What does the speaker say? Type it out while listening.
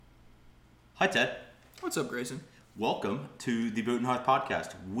Hi, Ted. What's up, Grayson? Welcome to the Boot and Hearth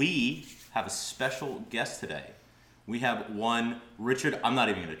podcast. We have a special guest today. We have one Richard. I'm not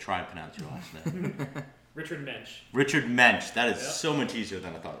even going to try and pronounce your last name. Richard Mensch. Richard Mensch. That is so much easier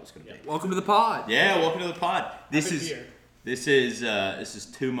than I thought it was going to be. Welcome to the pod. Yeah, welcome to the pod. This is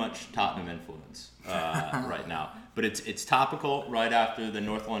too much Tottenham influence right now, but it's topical right after the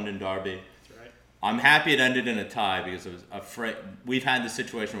North London derby. That's right. I'm happy it ended in a tie because I was afraid. We've had this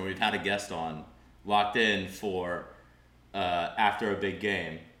situation where we've had a guest on locked in for after a big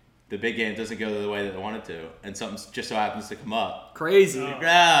game. The big game doesn't go the way that they want it to, and something just so happens to come up. Crazy.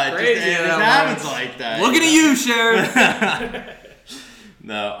 Yeah, it just happens like that. Looking at you, Sheriff.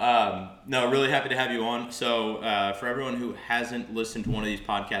 No, really happy to have you on. So, for everyone who hasn't listened to one of these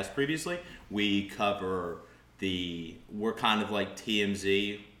podcasts previously, we're kind of like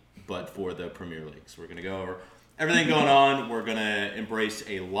TMZ, but for the Premier League. So we're going to go over everything going on. We're going to embrace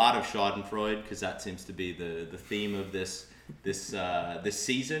a lot of Schadenfreude, because that seems to be the theme of this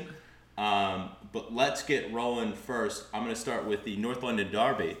season. But let's get rolling first. I'm going to start with the North London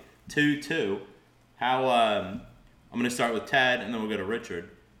derby, 2-2. I'm going to start with Ted, and then we'll go to Richard.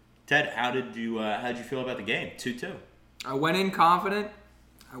 Ted, how did you feel about the game? 2-2. I went in confident.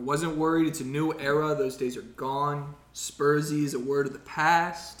 I wasn't worried. It's a new era. Those days are gone. Spursy is a word of the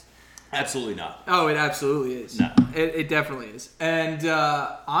past. Absolutely not. Oh, it absolutely is. No. It definitely is. And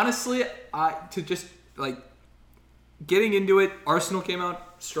honestly, getting into it, Arsenal came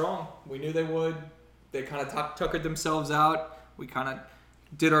out strong. We knew they would. They kind of tuckered themselves out. We kind of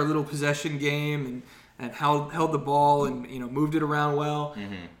did our little possession game and held the ball and moved it around well.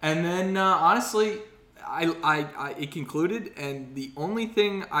 Mm-hmm. And then honestly, it concluded, and the only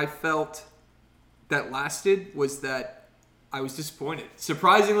thing I felt that lasted was that I was disappointed.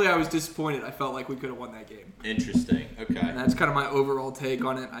 Surprisingly, I was disappointed. I felt like we could have won that game. Interesting. Okay. And that's kind of my overall take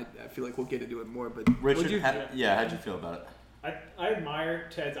on it. I feel like we'll get into it more. But Richard, how'd you feel about it? I admire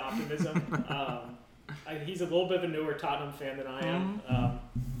Ted's optimism. He's a little bit of a newer Tottenham fan than I am.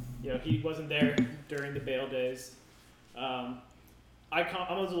 He wasn't there during the Bale days. I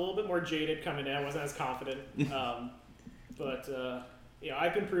was a little bit more jaded coming in. I wasn't as confident. But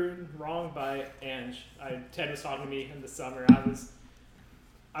I've been proven wrong by Ange. Ted was talking to me in the summer.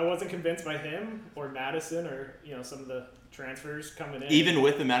 I wasn't convinced by him or Madison or some of the transfers coming in. Even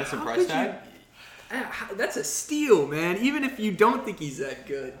with the Madison price tag? That's a steal, man. Even if you don't think he's that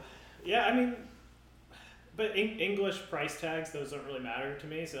good. Yeah, I mean, but English price tags, those don't really matter to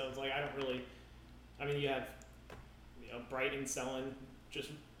me. So it's like you have Brighton selling just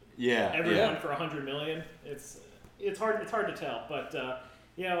everyone for $100 million. It's hard to tell, but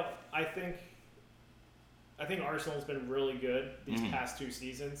I think Arsenal's been really good these past two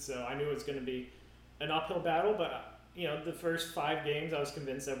seasons. So I knew it was going to be an uphill battle, but the first 5 games I was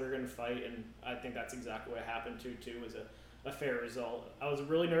convinced that we were going to fight, and I think that's exactly what happened. 2-2 was a fair result. I was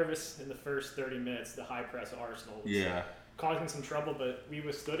really nervous in the first 30 minutes. The high press of Arsenal was causing some trouble, but we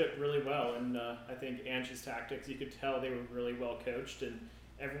withstood it really well. And I think Ange's tactics, you could tell they were really well coached, and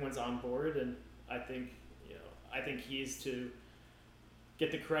everyone's on board. And I think he's to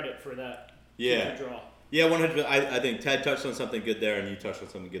get the credit for that draw. Yeah, 100%. I think Ted touched on something good there, and you touched on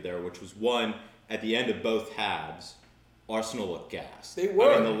something good there, which was one, at the end of both halves, Arsenal looked gassed. They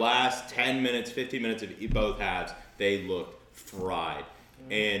were. In the last 10 minutes, 15 minutes of both halves, they looked fried.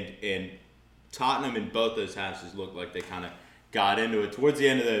 Mm-hmm. And Tottenham in both those halves just looked like they kind of got into it. Towards the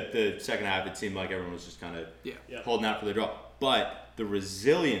end of the second half, it seemed like everyone was just kind of holding out for the draw. But the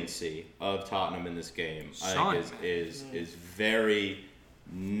resiliency of Tottenham in this game, I think, is very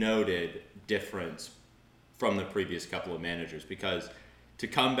noted difference from the previous couple of managers, because to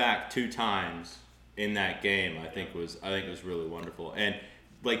come back 2 times in that game, I think was really wonderful. And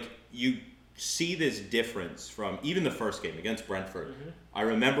you see this difference from even the first game against Brentford. Mm-hmm. I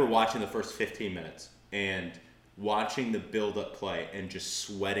remember watching the first 15 minutes and watching the build-up play and just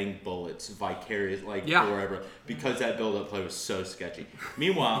sweating bullets forever, because that build-up play was so sketchy.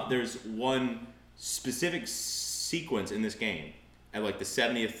 Meanwhile, there's one specific sequence in this game at the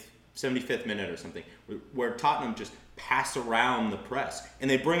 75th minute or something where Tottenham just pass around the press, and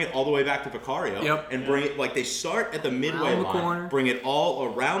they bring it all the way back to Vicario, and bring it they start at the midway line, bring it all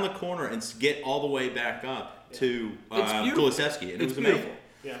around the corner, and get all the way back up to Kulusevski, and it was amazing.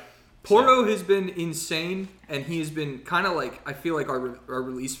 Yeah. Porto has been insane, and he has been kind of I feel like our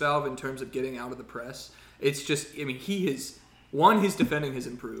release valve in terms of getting out of the press. It's just, he has, 1, his defending has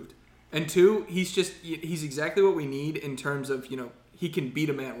improved, and 2, he's exactly what we need in terms of, he can beat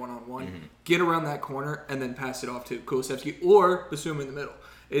a man one-on-one, get around that corner, and then pass it off to Kulusevski or Basuma in the middle.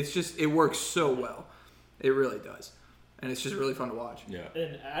 It's just, it works so well. It really does. and it's just really fun to watch. Yeah.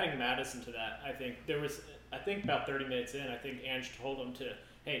 And adding Madison to that, I think about 30 minutes in, I think Ange told him to,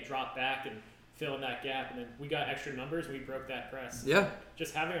 hey, drop back and fill in that gap, and then we got extra numbers and we broke that press. Yeah.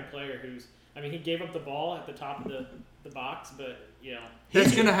 Just having a player he gave up the ball at the top of the box, but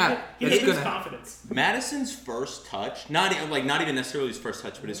that's gonna happen. He has confidence. Madison's first touch, not even necessarily his first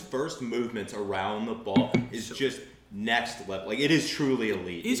touch, but his first movements around the ball is just next level. Like, it is truly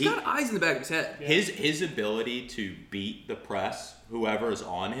elite. He's got eyes in the back of his head. Yeah. His ability to beat the press, whoever is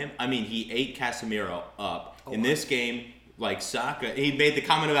on him. I mean, he ate Casemiro up in this game. Like Saka, he made the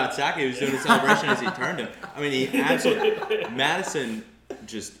comment about Saka. He was doing a celebration as he turned him. I mean, he absolutely Madison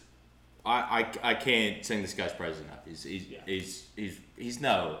just. I can't sing this guy's praise enough. He's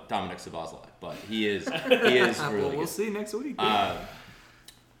no Dominic Szoboszlai, but he is really we'll good. see next week.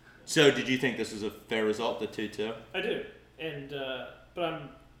 So did you think this was a fair result, the 2-2? I do, and but I'm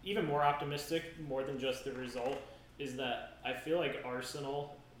even more optimistic. More than just the result is that I feel like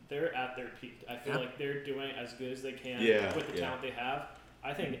Arsenal, they're at their peak. I feel like they're doing as good as they can with the talent they have.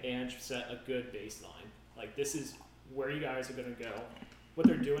 I think Ange set a good baseline. Like, this is where you guys are going to go. What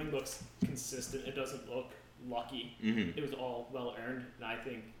they're doing looks consistent. It doesn't look lucky. Mm-hmm. It was all well earned, and I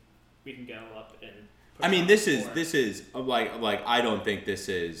think we can go up and. This is like I don't think this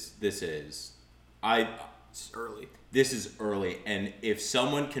is It's early. This is early, and if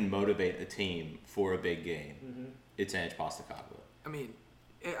someone can motivate a team for a big game, it's Ange Postecoglou. I mean,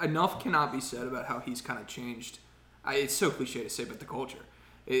 enough cannot be said about how he's kind of changed. It's so cliche to say, but the culture.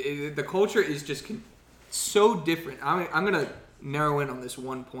 The culture is just so different. I'm gonna narrow in on this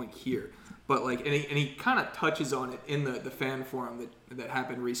one point here, but and he kind of touches on it in the fan forum that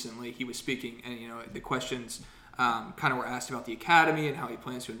happened recently. He was speaking, and the questions kind of were asked about the academy and how he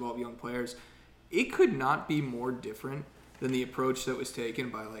plans to involve young players. It could not be more different than the approach that was taken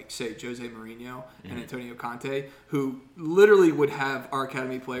by, say, Jose Mourinho and Antonio Conte, who literally would have our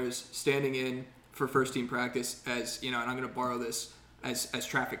academy players standing in for first team practice as, and I'm going to borrow this, as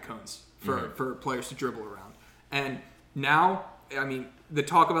traffic cones for players to dribble around. And now, the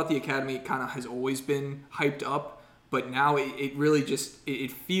talk about the academy kind of has always been hyped up, but now it really just it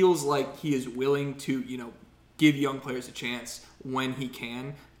feels like he is willing to give young players a chance when he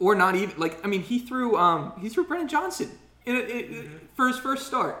can, or not even he threw Brennan Johnson for his first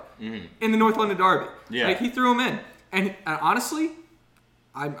start in the North London Derby. Yeah, he threw him in, and honestly,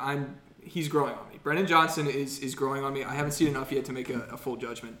 he's growing on me. Brennan Johnson is growing on me. I haven't seen enough yet to make a full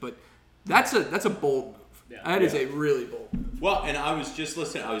judgment, but that's a bold move. Yeah, that is a really bold move. Well, and I was just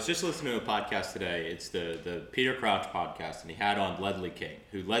listening to a podcast today. It's the Peter Crouch podcast, and he had on Ledley King,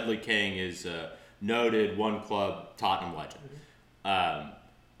 who Ledley King is a noted one-club Tottenham legend.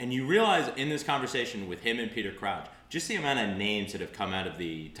 And you realize in this conversation with him and Peter Crouch, just the amount of names that have come out of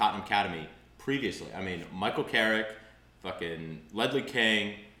the Tottenham Academy previously. I mean, Michael Carrick, fucking Ledley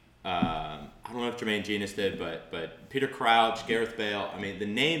King, I don't know if Jermaine Genius did, but Peter Crouch, Gareth Bale. I mean, the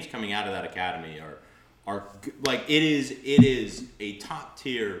names coming out of that academy are it is a top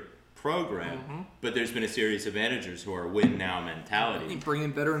tier program, but there's been a series of managers who are win now mentality. You bring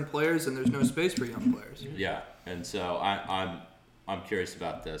in veteran players, and there's no space for young players. Yeah, and so I'm curious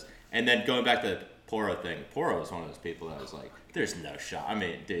about this. And then going back to the Porro thing, Porro is one of those people that was like, there's no shot. I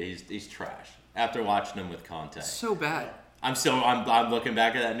mean, dude, he's trash. After watching him with Conte, so bad. I'm looking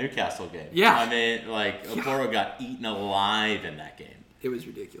back at that Newcastle game. Yeah, I mean, Porro got eaten alive in that game. It was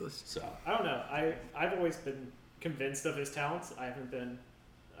ridiculous. So I don't know. I've always been convinced of his talents. I haven't been.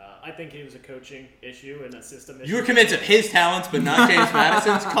 I think it was a coaching issue and a system issue. You were convinced of his talents, but not James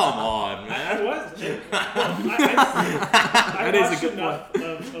Madison's? Come on, man. I was. I watched enough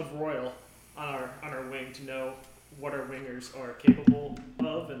of Royal on our wing to know what our wingers are capable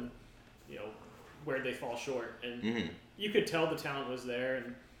of, and where they fall short. And you could tell the talent was there.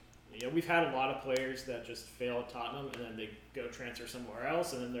 And we've had a lot of players that just fail at Tottenham, and then they go transfer somewhere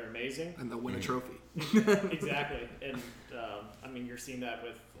else, and then they're amazing. And they'll win a trophy. Exactly. And, you're seeing that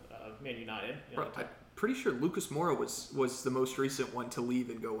with Man United. Bro, I'm pretty sure Lucas Moura was the most recent one to leave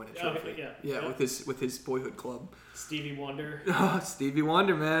and go win a trophy. Yeah, with his boyhood club. Stevie Wonder. Oh, Stevie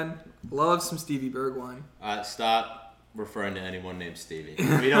Wonder, man. Love some Stevie Bergwijn. Stop referring to anyone named Stevie.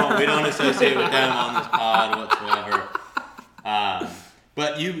 We don't associate with them on this pod whatsoever.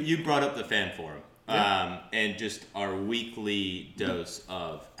 But you brought up the fan forum, and just our weekly dose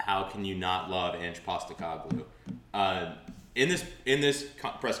of how can you not love Ange Postecoglou. In this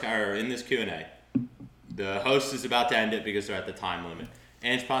Q&A, the host is about to end it because they're at the time limit.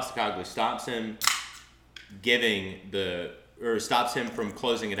 Ange Postecoglou stops him from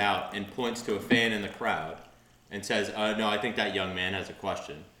closing it out and points to a fan in the crowd and says, "No, I think that young man has a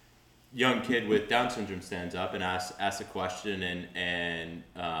question." young kid with Down syndrome stands up and asks a question, and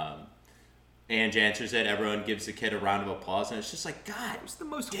Ange answers it. Everyone gives the kid a round of applause, and it's just like, God, it's the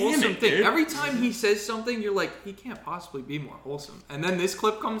most wholesome thing. Dude. Every time he says something, you're like, he can't possibly be more wholesome. And then this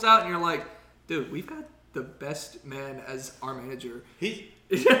clip comes out, and you're like, dude, we've got the best man as our manager.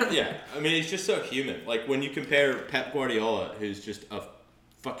 Yeah, I mean, he's just so human. Like, when you compare Pep Guardiola, who's just a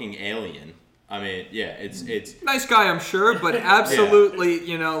fucking alien. I mean, yeah, it's nice guy, I'm sure, but absolutely,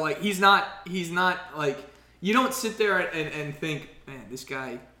 you know, like he's not like, you don't sit there and think, man, this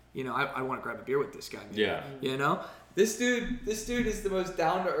guy, you know, I want to grab a beer with this guy. Maybe. Yeah. You know, this dude is the most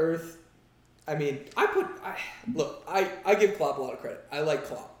down to earth. I mean, I give Klopp a lot of credit. I like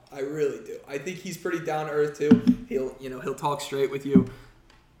Klopp. I really do. I think he's pretty down to earth too. He'll talk straight with you.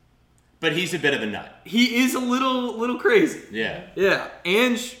 But he's a bit of a nut. He is a little crazy. Yeah. Yeah.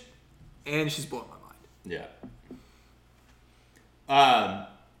 And she's blowing my mind. Yeah.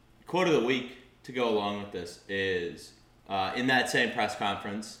 Quote of the week to go along with this is in that same press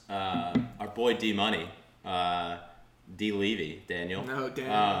conference, our boy D Money, D Levy, Daniel. No,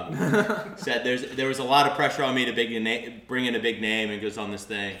 Daniel. Said there was a lot of pressure on me to bring in a big name and goes on this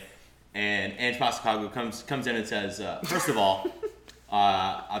thing, and Ange Postecoglou comes in and says, first of all,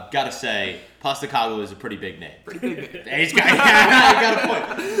 I've got to say, Postecoglou is a pretty big name. Pretty big name. He's got a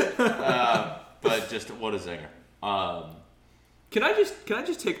point. But just what a zinger. Can I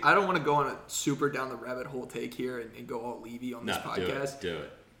just take? I don't want to go on a super down the rabbit hole take here and go all Levy on this podcast. Do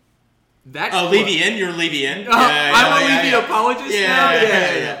it. Levy in? You're Levy in? I'm a Levy apologist now?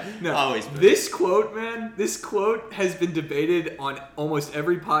 Yeah. No. Always been. This quote, man, has been debated on almost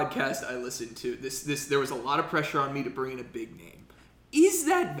every podcast I listen to. There was a lot of pressure on me to bring in a big name. Is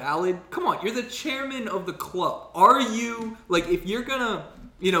that valid? Come on, you're the chairman of the club. Are you, like, if you're gonna,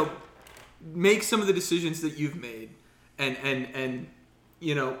 you know, make some of the decisions that you've made and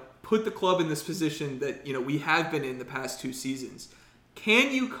you know, put the club in this position that, you know, we have been in the past 2 seasons,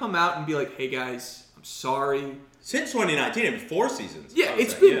 can you come out and be like, hey guys, I'm sorry. Since 2019, it's 4 seasons. Yeah,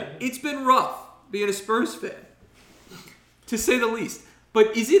 it's been rough being a Spurs fan, to say the least.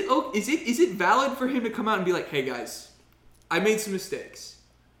 But is it valid for him to come out and be like, hey guys, I made some mistakes,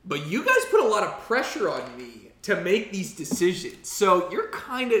 but you guys put a lot of pressure on me to make these decisions, so you're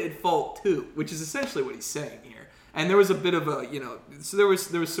kind of at fault too, which is essentially what he's saying here. And there was a bit of a, you know, so there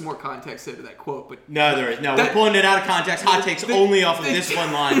was some more context there to that quote, but no, there is no. We're pulling it out of context. Hot takes only off of this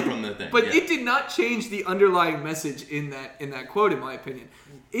one line from the thing. But it did not change the underlying message in that quote, in my opinion.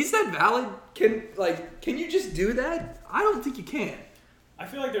 Is that valid? Can you just do that? I don't think you can. I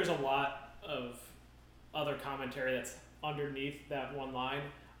feel like there's a lot of other commentary that's underneath that one line.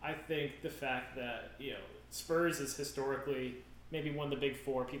 I think the fact that, you know, Spurs is historically maybe one of the big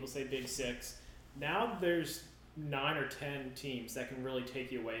 4. People say big 6. Now there's 9 or 10 teams that can really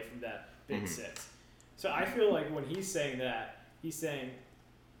take you away from that big 6. So I feel like when he's saying that, he's saying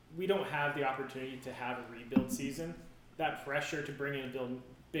we don't have the opportunity to have a rebuild season. That pressure to bring in a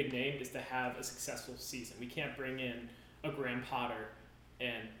big name is to have a successful season. We can't bring in a Graham Potter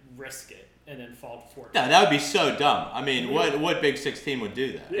and risk it and then fall to 4. No, that would be so dumb. I mean, what Big 6 team would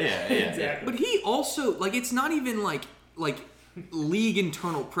do that? Yeah, exactly. But he also, like, it's not even like league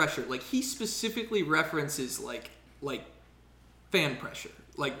internal pressure. Like, he specifically references like fan pressure,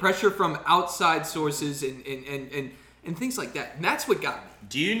 like pressure from outside sources and things like that. And that's what got me.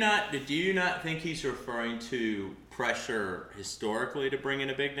 Do you not think he's referring to pressure historically to bring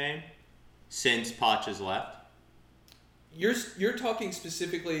in a big name since Poch has left? You're talking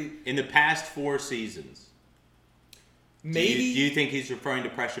specifically in the past 4 seasons. Maybe. Do you think he's referring to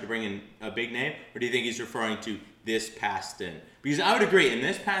pressure to bring in a big name, or do you think he's referring to this past stint? Because I would agree, in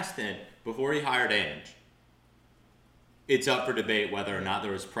this past stint, before he hired Ange, it's up for debate whether or not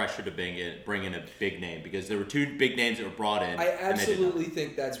there was pressure to bring in a big name, because there were 2 big names that were brought in. I absolutely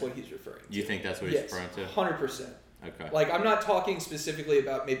think that's what he's referring to. You think that's what he's referring to? 100%. Okay. Like, I'm not talking specifically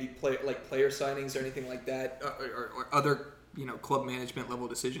about maybe player signings or anything like that, or other, you know, club management level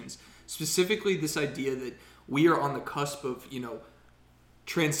decisions. Specifically, this idea that we are on the cusp of, you know,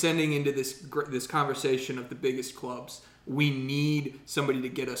 transcending into this conversation of the biggest clubs. We need somebody to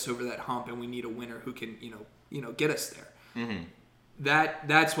get us over that hump, and we need a winner who can, you know, get us there. Mm-hmm.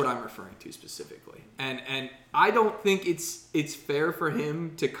 That's what I'm referring to specifically, and I don't think it's fair for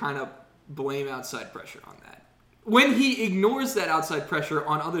him to kind of blame outside pressure on that when he ignores that outside pressure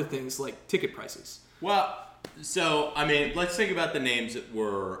on other things like ticket prices. Well, so I mean, let's think about the names that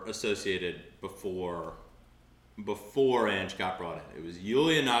were associated before Ange got brought in. It was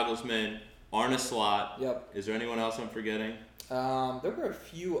Julian Nagelsmann, Arne Slot. Yep. Is there anyone else I'm forgetting? There were a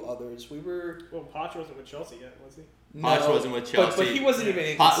few others. Well, Poch wasn't with Chelsea yet, was he? Poch wasn't with Chelsea. But he wasn't even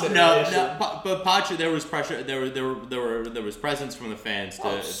in consideration. But Poch, there was pressure. There was presence from the fans.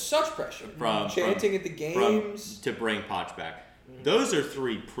 Such pressure from chanting at the games to bring Poch back. Those are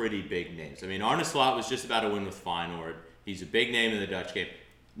three pretty big names. I mean, Arne Slot was just about to win with Feyenoord. He's a big name in the Dutch game.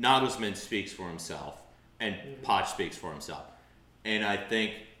 Nagelsmann speaks for himself, and Poch speaks for himself. And I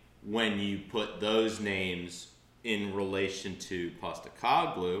think when you put those names in relation to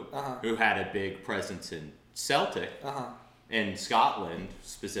Postecoglou, who had a big presence in Celtic, in Scotland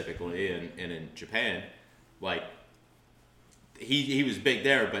specifically, and in Japan, like he was big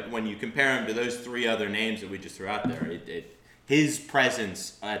there. But when you compare him to those three other names that we just threw out there, his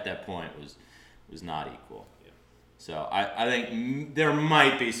presence at that point was not equal. Yeah. So I think there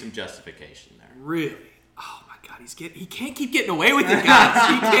might be some justification there. Really? Oh my God, he can't keep getting away with it,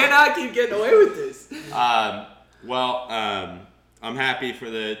 guys. He cannot keep getting away with this. I'm happy for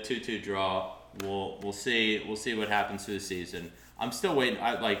the 2-2 draw. We'll see what happens through the season. I'm still waiting.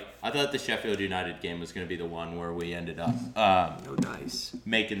 I thought the Sheffield United game was going to be the one where we ended up no dice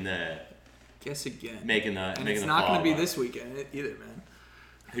making the. Guess again. And it's not going to be this weekend either, man.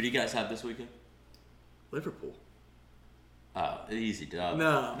 Who do you guys have this weekend? Liverpool. Oh, easy dub.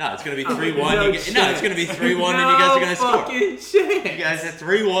 No, it's going to be 3-1. It's going to be 3-1, and you guys are going to score. Fucking shit. You guys have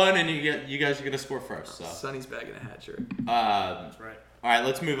 3-1, and you guys are going to score first. So. Sonny's bagging a hat trick. That's right. All right,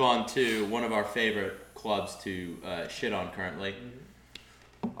 let's move on to one of our favorite clubs to shit on currently.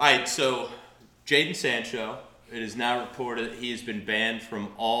 All right, so Jadon Sancho. It is now reported that he has been banned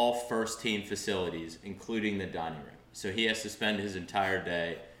from all first-team facilities, including the dining room. So he has to spend his entire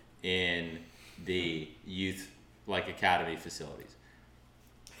day in the youth, academy facilities.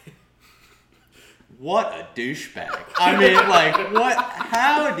 What a douchebag! I mean, what?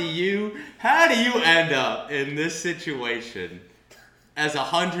 How do you end up in this situation as a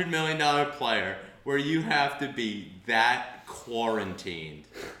 $100 million player where you have to be that quarantined?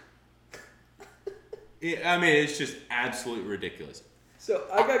 I mean, it's just absolutely ridiculous. So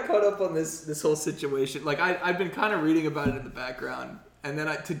I got caught up on this whole situation. I've been kind of reading about it in the background, and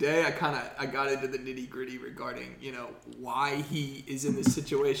then today I got into the nitty gritty regarding why he is in this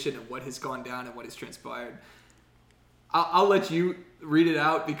situation and what has gone down and what has transpired. I'll let you read it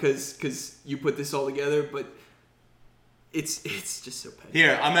out because you put this all together, but it's just so petty.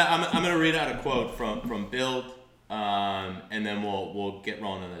 Here, I'm gonna read out a quote from Bild, and then we'll get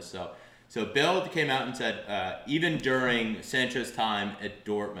rolling on this. So Bild came out and said, even during Sancho's time at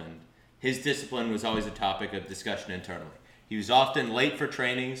Dortmund, his discipline was always a topic of discussion internally. He was often late for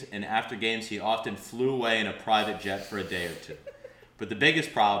trainings, and after games he often flew away in a private jet for a day or two. But the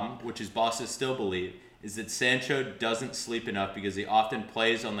biggest problem, which his bosses still believe, is that Sancho doesn't sleep enough because he often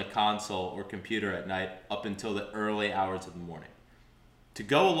plays on the console or computer at night up until the early hours of the morning. To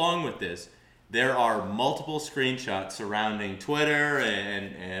go along with this, there are multiple screenshots surrounding Twitter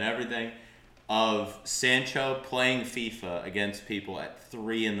and everything of Sancho playing FIFA against people at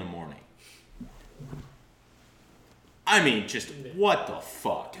 3 a.m. I mean, just what the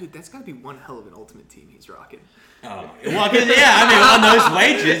fuck? Dude, that's got to be one hell of an ultimate team he's rocking. Oh, well, on those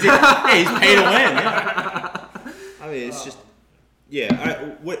wages, he's paid to win. Yeah. I mean, it's just,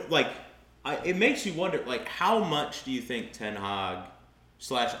 it makes you wonder, how much do you think Ten Hag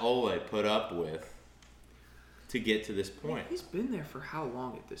 / Ole put up with to get to this point? He's been there for how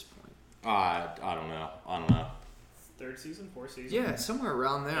long at this point? I don't know. Third season, fourth season? Yeah, somewhere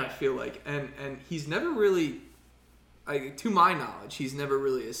around there, I feel like. And he's never really, to my knowledge, he's never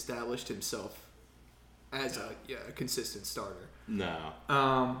really established himself as a consistent starter. No.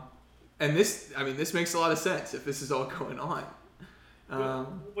 And this makes a lot of sense if this is all going on.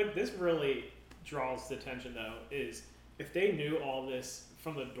 What this really draws the attention, though, is if they knew all this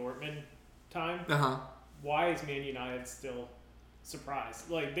from the Dortmund time, why is Man United still surprised?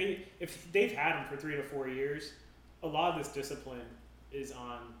 If they've had him for 3 to 4 years, a lot of this discipline is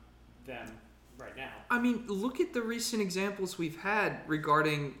on them right now. I mean, look at the recent examples we've had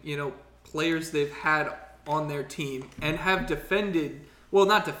regarding, players they've had on their team and have defended. Well,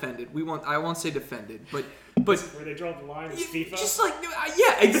 not defended. I won't say defended, but where they draw the line is FIFA. Just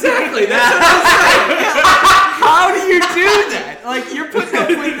exactly. That's what I'm saying. How do you do that? You're putting up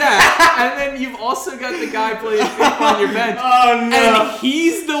with that, and then you've also got the guy playing FIFA on your bench. Oh no! And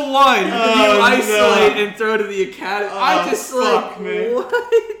he's the one you isolate and throw to the academy. What?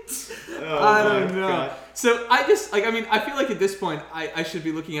 I don't know. God. So I feel like at this point I should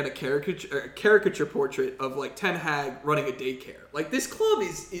be looking at a caricature portrait of Ten Hag running a daycare. This club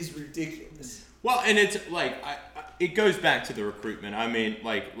is ridiculous. Well, and it's it goes back to the recruitment. I mean,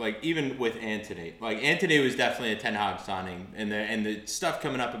 even with Antony, Antony was definitely a Ten Hag signing, and the stuff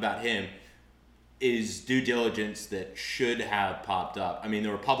coming up about him, is due diligence that should have popped up. I mean,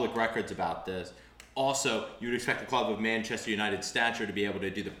 there were public records about this. Also, you would expect a club of Manchester United stature to be able to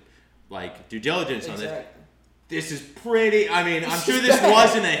do the due diligence on this. This is pretty. I mean, I'm sure this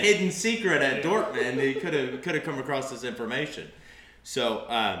wasn't a hidden secret at Dortmund. They could have come across this information.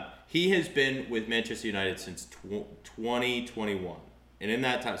 So he has been with Manchester United since 2021, and in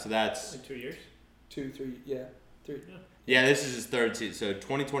that time, so that's like 2 years. 2, 3, yeah, 3. Yeah, this is his third season. So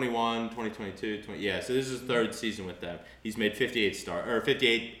 2021, 2022, so this is his third season with them. He's made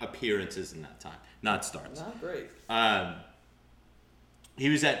 58 appearances in that time, not starts. Not great. He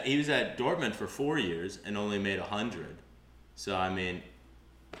was at Dortmund for 4 years and only made 100. So I mean,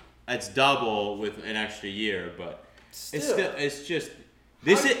 it's double with an extra year, but it's just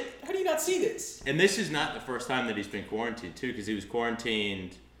this. How do you not see this? And this is not the first time that he's been quarantined too, because he was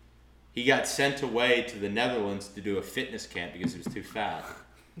quarantined. He got sent away to the Netherlands to do a fitness camp because he was too fat.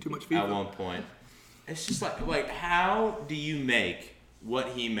 Too much FIFA. At one point. It's just like how do you make what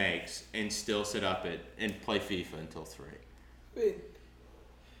he makes and still sit up and play FIFA until 3?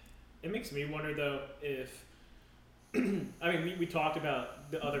 It makes me wonder though if I mean we talked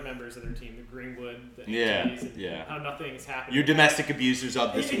about the other members of their team, the Greenwood, the Antilles, and how nothing is happening. Your domestic abusers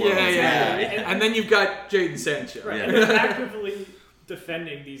of this world. Yeah. And then you've got Jadon Sancho. Right. And they're actively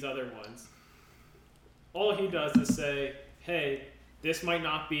defending these other ones. All he does is say, hey, this might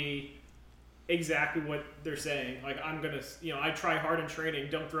not be exactly what they're saying. Like, I'm going to, I try hard in training.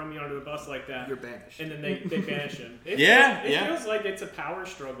 Don't throw me under the bus like that. You're banished. And then they banish him. It feels like it's a power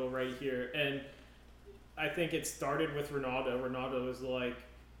struggle right here. And I think it started with Ronaldo. Ronaldo was like,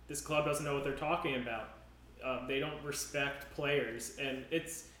 this club doesn't know what they're talking about. They don't respect players. And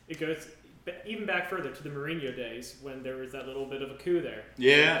it goes even back further to the Mourinho days when there was that little bit of a coup there.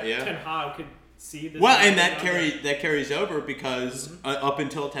 Yeah. Ten Hag could see this. Well, and that carries over because up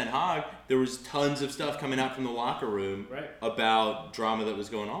until Ten Hag, there was tons of stuff coming out from the locker room about drama that was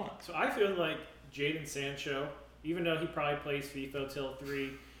going on. So I feel like Jadon Sancho, even though he probably plays FIFA till 3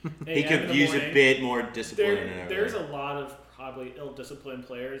 he could use a bit more discipline. There's a lot of probably ill-disciplined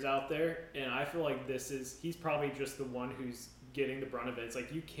players out there, and I feel like he's probably just the one who's getting the brunt of it. It's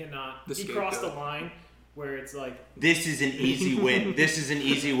like you cannot. He crossed the line where it's like this is an easy win. This is an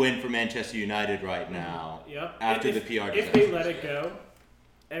easy win for Manchester United right now. Yep. After if, the PR disaster. If they let it go,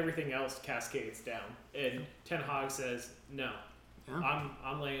 everything else cascades down. And Ten Hag says no. Yeah.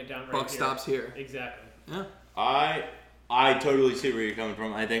 I'm laying it down right here. Buck stops here. Exactly. Yeah. I totally see where you're coming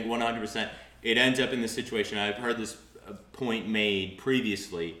from. I think 100% it ends up in this situation. I've heard this point made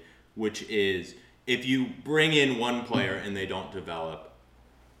previously, which is if you bring in one player and they don't develop,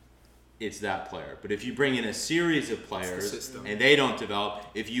 it's that player. But if you bring in a series of players and they don't develop,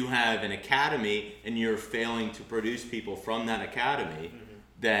 if you have an academy and you're failing to produce people from that academy,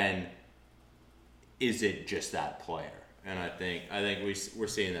 then is it just that player? And I think we're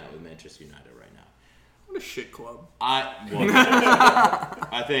seeing that with Manchester United right now. What a shit club. I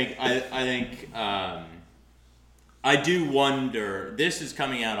think I do wonder. This is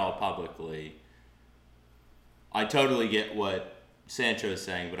coming out all publicly. I totally get what Sancho is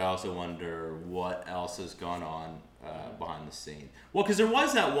saying, but I also wonder what else has gone on behind the scene. Well, because there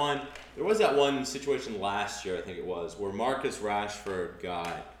was that one situation last year, I think it was, where Marcus Rashford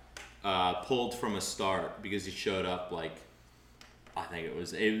got pulled from a start because he showed up I think it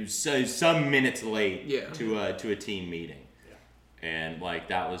was some minutes late to a team meeting, and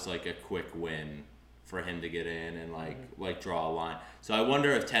that was a quick win for him to get in and draw a line. So I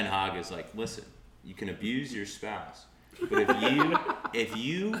wonder if Ten Hag is listen, you can abuse your spouse, but if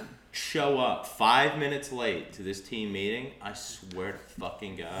you show up 5 minutes late to this team meeting, I swear to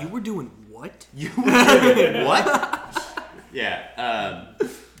fucking God, you were doing what? You were doing what? Yeah,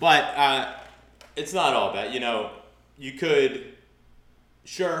 but it's not all bad. You could.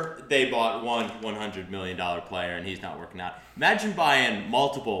 Sure, they bought one $100 million player and he's not working out. Imagine buying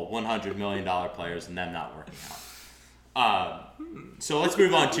multiple $100 million players and them not working out. So let's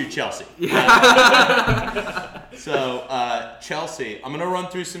move on to Chelsea. Chelsea, I'm going to run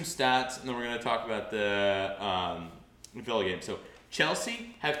through some stats and then we're going to talk about the Villa game. So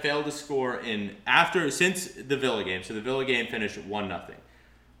Chelsea have failed to score since the Villa game. So the Villa game finished 1-0.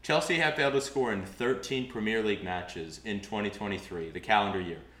 Chelsea have failed to score in 13 Premier League matches in 2023, the calendar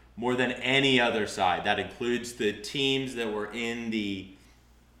year, more than any other side. That includes the teams that were in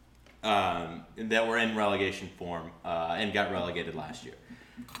relegation form and got relegated last year.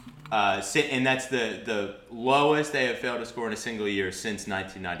 And that's the lowest they have failed to score in a single year since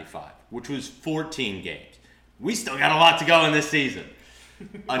 1995, which was 14 games. We still got a lot to go in this season.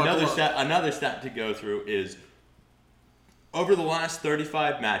 Another stat to go through is over the last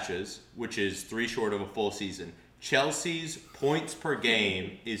 35 matches, which is 3 short of a full season, Chelsea's points per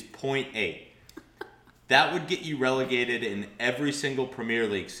game is 0.8. That would get you relegated in every single Premier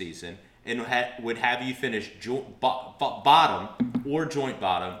League season and would have you finish bottom or joint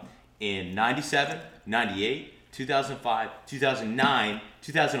bottom in 97, 98, 2005, 2009,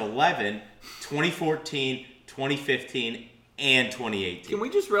 2011, 2014, 2015, and 2018. Can we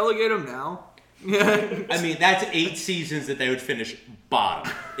just relegate them now? I mean, that's 8 seasons that they would finish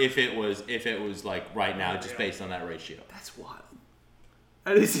bottom if it was like right now, just based on that ratio. That's wild.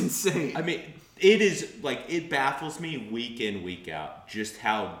 That is insane. I mean, it is like, it baffles me week in, week out just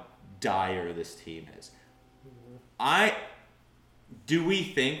how dire this team is. Do we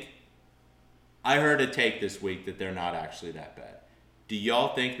think? I heard a take this week that they're not actually that bad. Do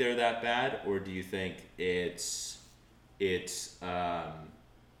y'all think they're that bad, or do you think it's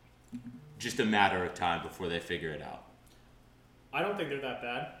just a matter of time before they figure it out? I don't think they're that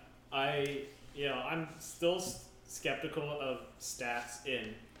bad. I'm still skeptical of stats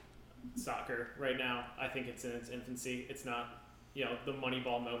in soccer right now. I think it's in its infancy. It's not, the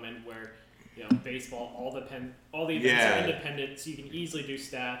Moneyball moment where, baseball, all the events are independent, so you can easily do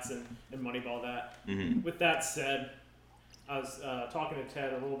stats and Moneyball that. Mm-hmm. With that said, I was talking to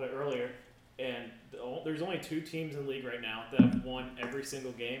Ted a little bit earlier, and there's only 2 teams in the league right now that have won every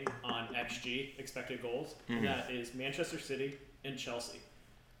single game on XG, expected goals, and that is Manchester City and Chelsea.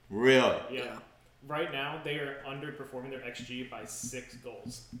 Really? Yeah. Right now, they are underperforming their XG by 6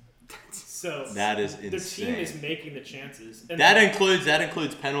 goals. So that is insane. The team is making the chances. And that includes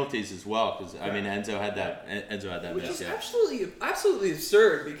penalties as well, because I mean Enzo had that which miss, is absolutely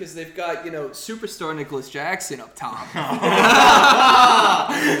absurd, because they've got superstar Nicholas Jackson up top.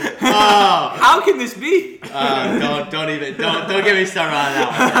 How can this be? Don't get me started on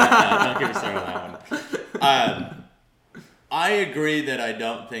that one. Don't get me started on that one. I agree that I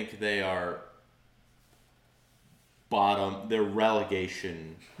don't think they are bottom. They're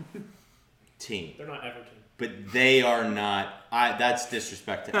relegation team. They're not Everton. But they are not. That's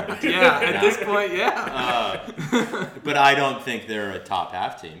disrespect to Everton. At this point, yeah. But I don't think they're a top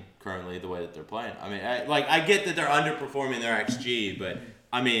half team currently, the way that they're playing. I mean, I get that they're underperforming their XG, but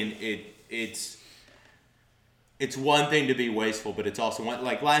I mean, it's one thing to be wasteful, but it's also one.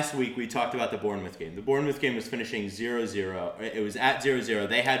 Like last week, we talked about the Bournemouth game. The Bournemouth game was finishing 0-0. It was at 0-0.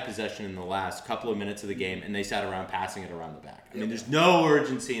 They had possession in the last couple of minutes of the game, and they sat around passing it around the back. I mean, there's no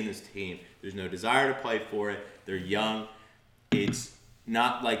urgency in this team. There's no desire to play for it. They're young. It's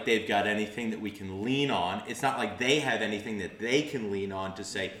not like they've got anything that we can lean on. It's not like they have anything that they can lean on to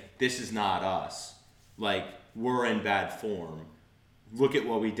say, this is not us. Like, we're in bad form. Look at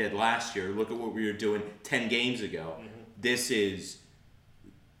what we did last year. Look at what we were doing 10 games ago. Mm-hmm. This is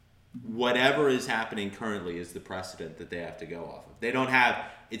whatever is happening currently is the precedent that they have to go off of. They don't have.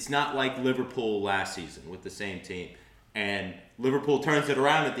 It's not like Liverpool last season with the same team, and Liverpool turns it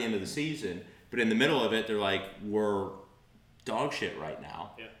around at the end of the season. But in the middle of it, they're like, we're dog shit right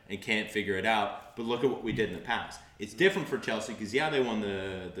now and can't figure it out. But look at what we did in the past. It's different for Chelsea because they won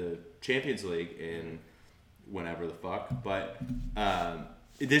the Champions League in whenever the fuck, but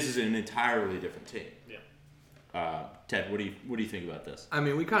this is an entirely different team. Yeah. Ted, what do you think about this? I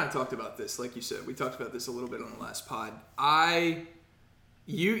mean, we kind of talked about this, like you said. We talked about this a little bit on the last pod.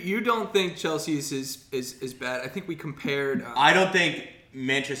 You don't think Chelsea is bad? I think we compared. I don't think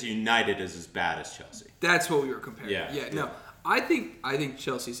Manchester United is as bad as Chelsea. That's what we were comparing. Yeah. No, I think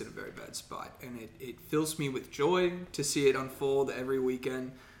Chelsea's in a very bad spot, and it fills me with joy to see it unfold every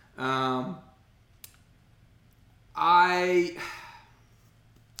weekend. I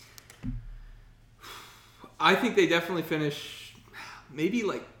think they definitely finish maybe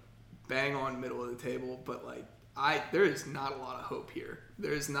like bang on middle of the table, but like there is not a lot of hope here.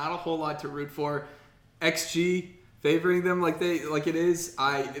 There is not a whole lot to root for. XG favoring them like it is.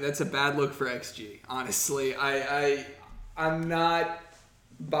 That's a bad look for XG. Honestly, I'm not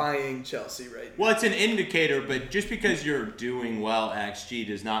buying Chelsea right now. Well, it's an indicator, but just because you're doing well XG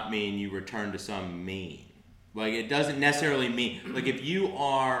does not mean you return to some mean. Like, it doesn't necessarily mean, like, if you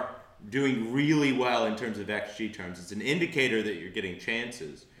are doing really well in terms of XG terms, it's an indicator that you're getting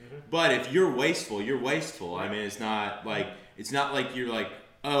chances. Mm-hmm. But if you're wasteful, you're wasteful. I mean, it's not like you're like,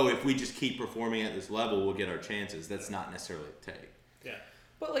 oh, if we just keep performing at this level, we'll get our chances. That's not necessarily the take. Yeah.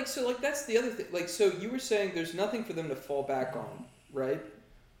 But, like, so, like, that's the other thing. Like, so you were saying there's nothing for them to fall back on, right?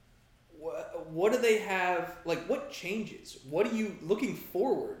 What do they have? Like, what changes? What are you looking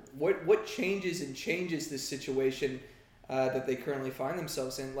forward? What changes this situation that they currently find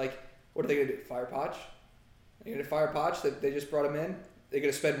themselves in? Like, what are they going to do? Fire Poch? They're going to fire Poch? They just brought him in? They're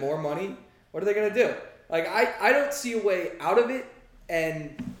going to spend more money? What are they going to do? Like, I don't see a way out of it,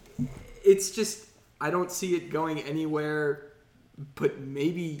 and it's just, I don't see it going anywhere but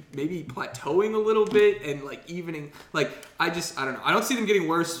maybe plateauing a little bit and, like, evening. Like, I don't know. I don't see them getting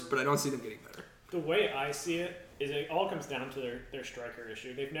worse, but I don't see them getting better. The way I see it is it all comes down to their striker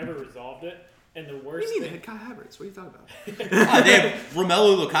issue. They've never resolved it. And the worst what do you mean thing... they had Kai Havertz? What are you talking They about? have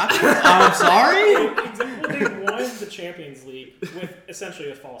Romelu Lukaku? I'm sorry? They won the Champions League with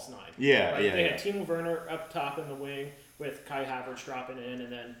essentially a false nine. Yeah, right? yeah. They had Timo Werner up top in the wing with Kai Havertz dropping in,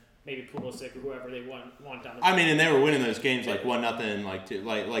 and then maybe Pulisic or whoever they want down the... I mean, and they were winning those games like 1-0, like 2,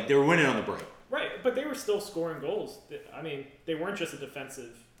 like they were winning on the break. Right, but they were still scoring goals. I mean, they weren't just a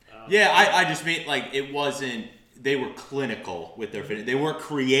defensive... I just mean, like, it wasn't... They were clinical with their finish. They weren't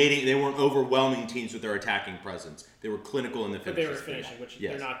creating... They weren't overwhelming teams with their attacking presence. They were clinical in the finish. But they were finishing, which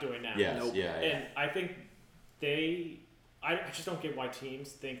they're not doing now. Yes, nope. yeah. And I think I just don't get why teams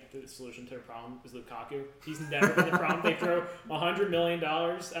think the solution to their problem is Lukaku. He's never been the problem. They throw $100 million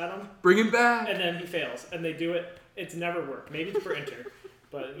at him. Bring him back. And then he fails. And they do it. It's never worked. Maybe for Inter.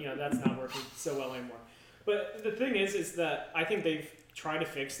 But, that's not working so well anymore. But the thing is that I think they've tried to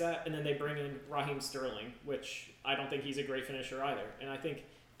fix that, and then they bring in Raheem Sterling, which I don't think he's a great finisher either. And I think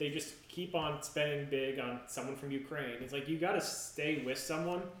they just keep on spending big on someone from Ukraine. It's like you got to stay with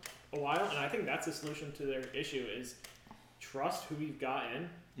someone a while, and I think that's the solution to their issue is trust who you've got in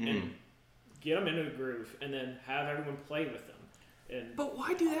and get them into a groove, and then have everyone play with them. But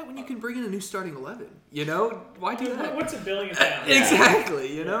why do that when you can bring in a new starting 11? Why do that? What's $1 billion?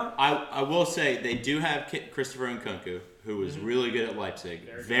 Exactly, I will say they do have Christopher Nkunku, who was really good at Leipzig,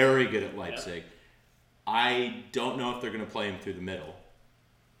 very good at Leipzig. Yep. I don't know if they're going to play him through the middle.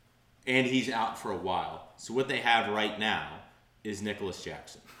 And he's out for a while. So what they have right now is Nicholas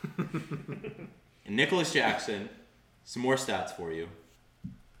Jackson. And Nicholas Jackson, some more stats for you,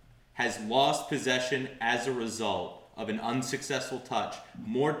 has lost possession as a result of an unsuccessful touch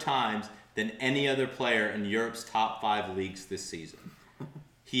more times than any other player in Europe's top 5 leagues this season.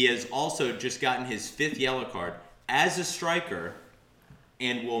 He has also just gotten his 5th yellow card as a striker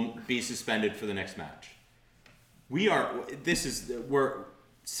and will be suspended for the next match. We're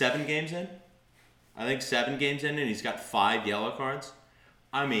 7 games in? I think 7 games in, and he's got 5 yellow cards.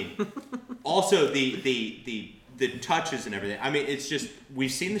 I mean, also the touches and everything. I mean, it's just,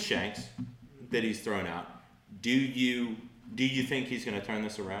 we've seen the shanks that he's thrown out. Do you think he's going to turn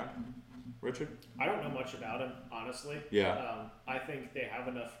this around, Richard? I don't know much about him, honestly. Yeah. I think they have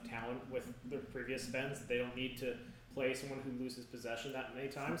enough talent with their previous spends that they don't need to play someone who loses possession that many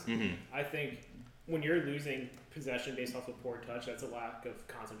times. Mm-hmm. I think when you're losing possession based off of poor touch, that's a lack of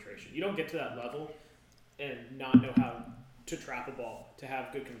concentration. You don't get to that level and not know how to trap a ball, to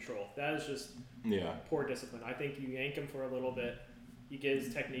have good control. That is just poor discipline. I think you yank him for a little bit. You get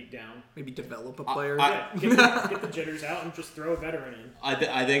his technique down. Maybe develop a player. Get the jitters out and just throw a veteran in.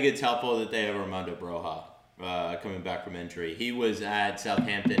 I think it's helpful that they have Armando Broja coming back from injury. He was at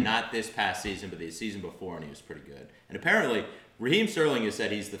Southampton, not this past season, but the season before, and he was pretty good. And apparently, Raheem Sterling has said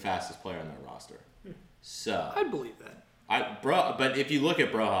he's the fastest player on their roster. So I'd believe that. But if you look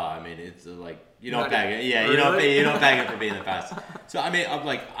at Broja, I mean, it's like you don't Not bag it. Yeah, really? you don't bag it for being the fastest. So I mean,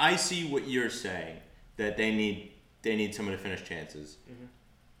 I see what you're saying, that they need someone to finish chances.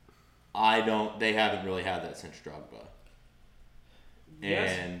 Mm-hmm. They haven't really had that since Drogba.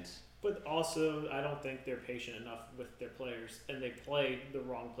 Yes, and but also I don't think they're patient enough with their players, and they play the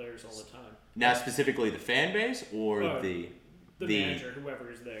wrong players all the time. Now, specifically the fan base or the manager,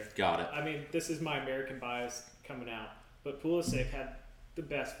 whoever is there. Got it. I mean, this is my American bias coming out, but Pulisic had the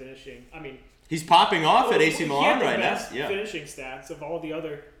best finishing. I mean, he's popping off at AC Milan right now. Yeah, finishing stats of all the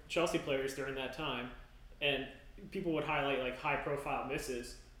other Chelsea players during that time, and people would highlight like high-profile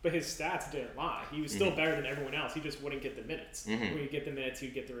misses, but his stats didn't lie. He was still better than everyone else. He just wouldn't get the minutes. Mm-hmm. When you get the minutes, you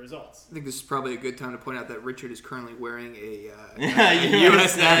get the results. I think this is probably a good time to point out that Richard is currently wearing a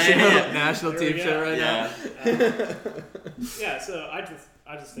U.S. national team shirt right now. So I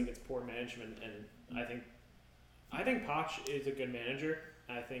just think it's poor management, and I think Poch is a good manager.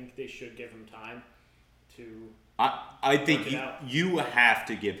 I think they should give him time to. I think you have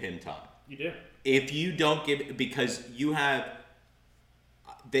to give him time. You do. If you don't give, because you have,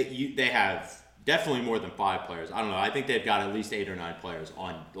 they have definitely more than 5 players. I don't know. I think they've got at least 8 or 9 players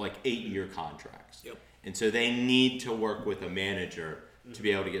on like 8-year contracts. Yep. And so they need to work with a manager to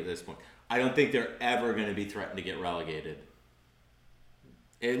be able to get to this point. I don't think they're ever going to be threatened to get relegated.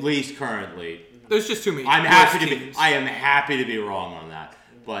 At least currently. There's just too many. I am happy to be wrong on that,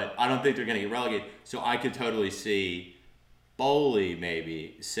 but I don't think they're going to get relegated. So I could totally see Bowley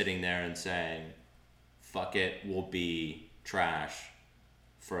maybe sitting there and saying, "Fuck it, we'll be trash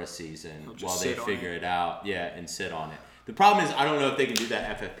for a season just while they sit on figure it. it out. Yeah, and sit on it. The problem is I don't know if they can do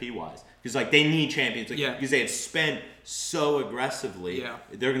that FFP wise because like they need champions because they have spent so aggressively. Yeah.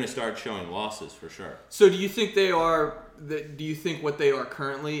 They're going to start showing losses for sure. So do you think they are? Do you think what they are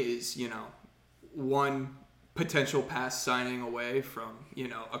currently is one potential pass signing away from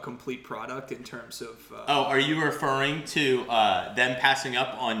a complete product in terms of? Are you referring to them passing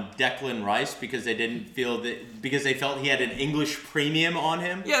up on Declan Rice because they didn't feel because they felt he had an English premium on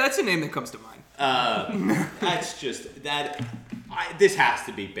him? Yeah, that's a name that comes to mind. That's just that. This has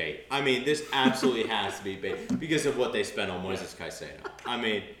to be bait. I mean, this absolutely has to be bait because of what they spent on Moises Caicedo. I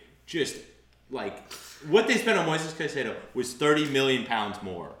mean, just like what they spent on Moises Caicedo was £30 million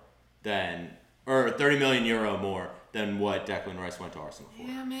more than, or €30 million more than what Declan Rice went to Arsenal for.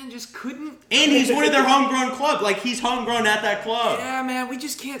 Yeah, man, just couldn't. And he's one of their homegrown club. Like he's homegrown at that club. Yeah, man, we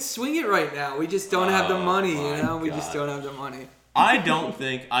just can't swing it right now. We just don't have the money. We God. just don't have the money. I don't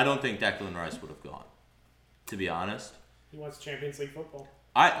think Declan Rice would have gone. To be honest. He wants Champions League football.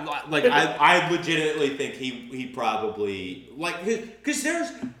 I legitimately think he probably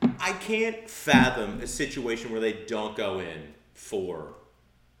because I can't fathom a situation where they don't go in for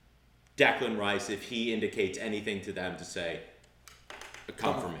Declan Rice if he indicates anything to them to say,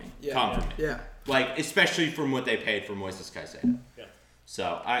 come for me, come for me. Yeah. Like especially from what they paid for Moises Caicedo. Yeah.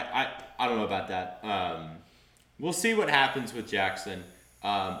 So I don't know about that. We'll see what happens with Jackson.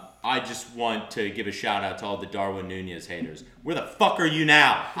 I just want to give a shout out to all the Darwin Nunez haters. Where the fuck are you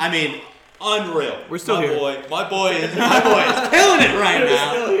now? I mean, unreal. We're still here. My boy is killing it right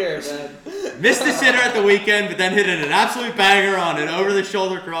now. We're still here, man. Missed the sitter at the weekend, but then hit an absolute banger on an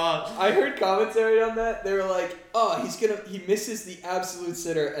over-the-shoulder cross. I heard commentary on that. They were like, "Oh, he misses the absolute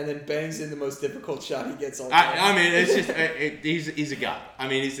sitter and then bangs in the most difficult shot he gets all time." I mean, it's just he's a god. I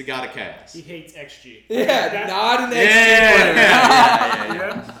mean, he's the god of chaos. He hates XG. Yeah, not an XG player.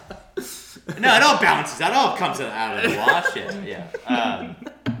 Yeah. No, it all bounces. That all comes out of the wash. Yeah.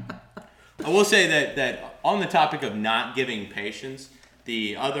 I will say that on the topic of not giving patience,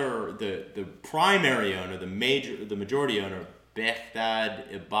 the primary owner, the majority owner, Bechdad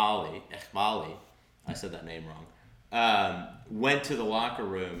Ibali, I said that name wrong, went to the locker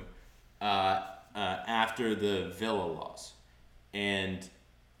room after the Villa loss, and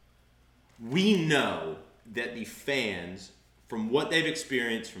we know that the fans, from what they've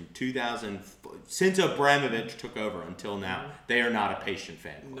experienced from 2000, since Abramovich took over until now, they are not a patient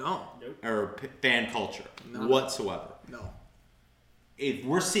fan club. No. Or fan culture whatsoever. No. If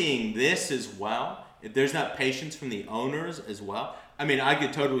we're seeing this as well, if there's not patience from the owners as well, I mean, I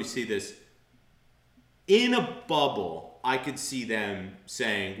could totally see this. In a bubble, I could see them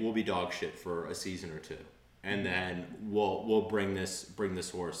saying, we'll be dog shit for a season or two. And then we'll bring this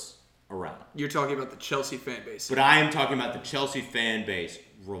horse around. You're talking about the Chelsea fan base. But I am talking about the Chelsea fan base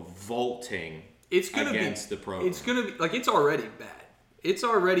revolting against the program. It's going to be, like, it's already bad. It's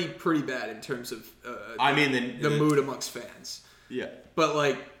already pretty bad in terms of the mood amongst fans. Yeah. But,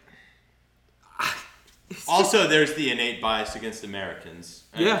 like... Also, there's the innate bias against Americans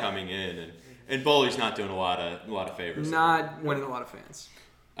coming in. And Bowley's not doing a lot of favors. Not winning a lot of fans.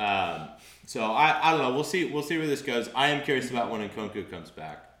 So, I don't know. We'll see where this goes. I am curious about when Nkunku comes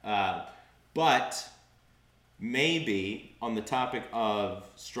back. But maybe on the topic of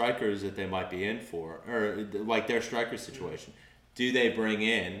strikers that they might be in for, or like their striker situation, do they bring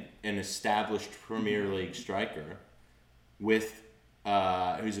in an established Premier League striker with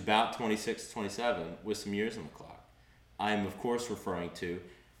who's about 26, 27 with some years on the clock? I am, of course, referring to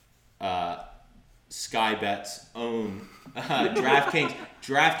Sky Bet's own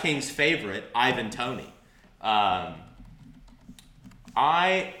DraftKings favorite, Ivan Toney.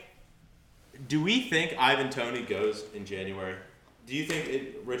 Do we think Ivan Toney goes in January?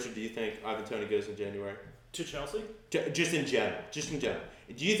 Richard, do you think Ivan Toney goes in January? To Chelsea? Just in general.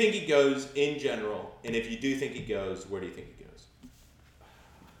 Do you think he goes in general? And if you do think he goes, where do you think he goes?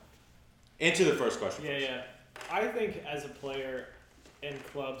 Answer the first question first. Yeah. I think as a player and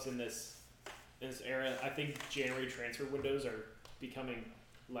clubs in this era, I think January transfer windows are becoming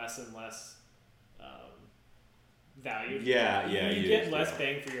less and less valued. Yeah. You get less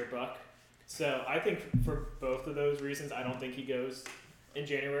bang for your buck. So I think for both of those reasons, I don't think he goes in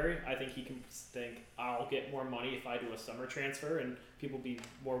January. I think he can think, I'll get more money if I do a summer transfer, and people be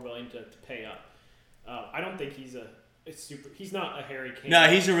more willing to pay up. I don't think he's he's not a Harry Kane. No,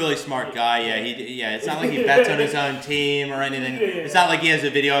 he's a really smart guy. Yeah, it's not like he bets on his own team or anything. It's not like he has a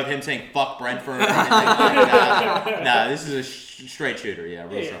video of him saying "fuck Brentford" or anything like that. No, this is a straight shooter. Yeah,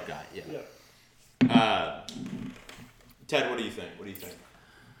 real sharp guy. Yeah. Ted, what do you think?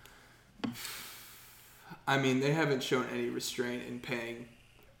 I mean, they haven't shown any restraint in paying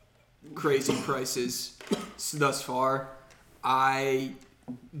crazy prices thus far. I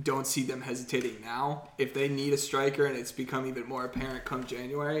don't see them hesitating now. If they need a striker and it's become even more apparent come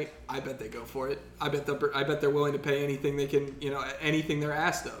January, I bet they go for it. I bet they're willing to pay anything they can, anything they're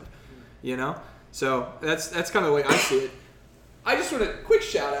asked of, So that's kind of the way I see it. I just want a quick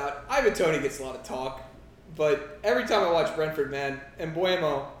shout out. Ivan Toney gets a lot of talk, but every time I watch Brentford, man,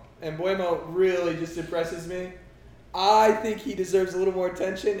 Mbeumo really just impresses me. I think he deserves a little more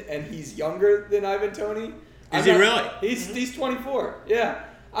attention, and he's younger than Ivan Toney. Is he really? He's 24. Yeah,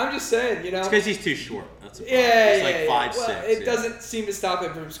 I'm just saying, It's because he's too short. That's a problem. Yeah, he's like 5'6". Well, it doesn't seem to stop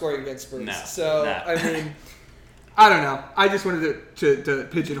him from scoring against Spurs. No, so I mean, I don't know. I just wanted to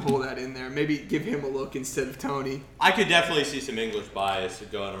pigeonhole that in there. Maybe give him a look instead of Toney. I could definitely see some English bias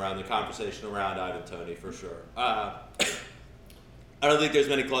going around the conversation around Ivan Toney for sure. I don't think there's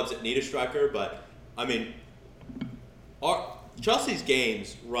many clubs that need a striker, but I mean, Chelsea's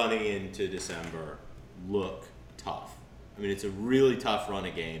games running into December look tough. I mean, it's a really tough run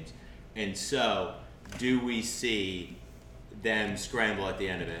of games. And so, do we see them scramble at the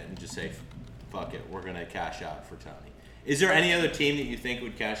end of it and just say, fuck it, we're going to cash out for Toney? Is there any other team that you think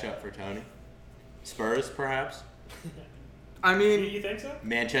would cash out for Toney? Spurs, perhaps? I mean... You think so?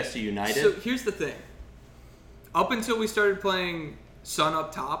 Manchester United? So, here's the thing. Up until we started playing Son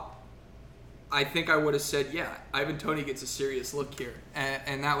up top, I think I would have said, yeah, Ivan Toney gets a serious look here.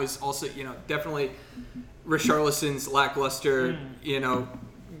 And that was also, definitely Richarlison's lackluster,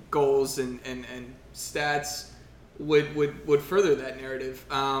 goals and stats would further that narrative.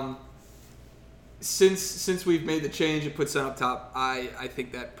 Since we've made the change and put Son up top, I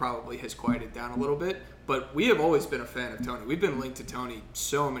think that probably has quieted down a little bit. But we have always been a fan of Toney. We've been linked to Toney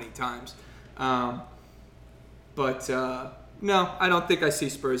so many times. No, I don't think I see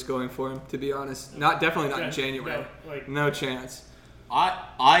Spurs going for him, to be honest. Definitely not in January. No chance.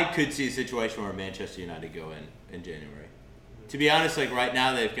 I could see a situation where Manchester United go in January. To be honest, right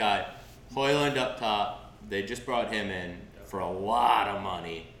now they've got Højlund up top. They just brought him in for a lot of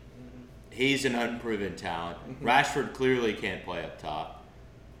money. He's an unproven talent. Rashford clearly can't play up top.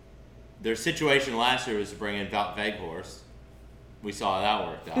 Their situation last year was to bring in Wout Weghorst. We saw how that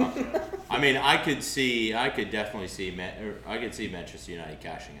worked out. I mean, I could definitely see Manchester United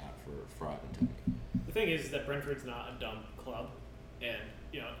cashing out for Ivan Toney. The thing is that Brentford's not a dumb club, and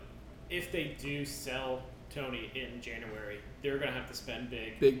if they do sell Toney in January, they're going to have to spend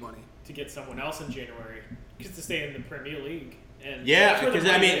big money to get someone else in January just to stay in the Premier League. And yeah, because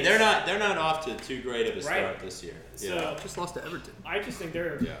they're not off to too great of a start this year. So just lost to Everton. I just think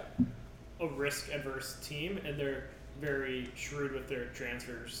they're a risk-averse team, and they're very shrewd with their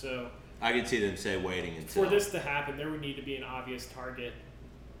transfers. So I could see them waiting until for this to happen, there would need to be an obvious target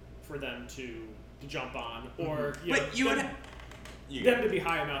for them to jump on, or them to be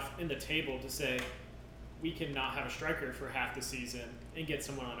high enough in the table to say we cannot have a striker for half the season and get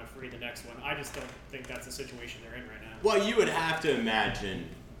someone on a free the next one. I just don't think that's the situation they're in right now. Well, you would have to imagine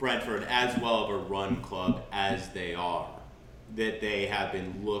Brentford, as well of a run club as they are, that they have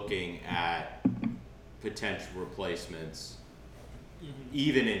been looking at potential replacements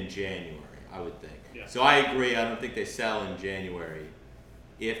even in January, I would think. Yeah. So I agree. I don't think they sell in January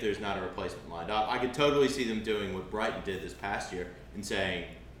if there's not a replacement lined up. I could totally see them doing what Brighton did this past year and saying,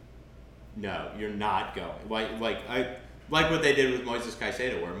 no, you're not going. Like what they did with Moises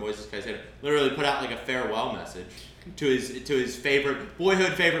Caicedo, where Moises Caicedo literally put out a farewell message to his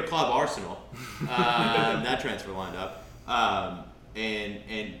boyhood favorite club, Arsenal. That transfer lined up.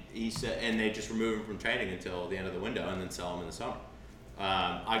 And he said, and they just remove him from training until the end of the window, and then sell him in the summer.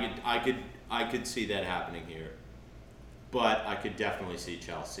 I could see that happening here, but I could definitely see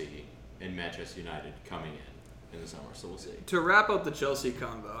Chelsea and Manchester United coming in the summer. So we'll see. To wrap up the Chelsea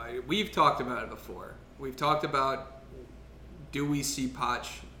combo, we've talked about it before. We've talked about, do we see Poch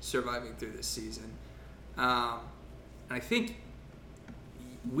surviving through this season? And I think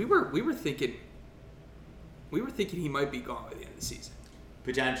we were thinking he might be gone by the end of the season.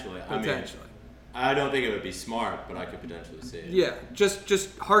 Potentially. I don't think it would be smart, but I could potentially see it. Yeah,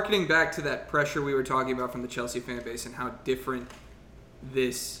 just hearkening back to that pressure we were talking about from the Chelsea fan base and how different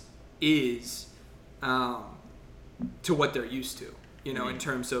this is to what they're used to, in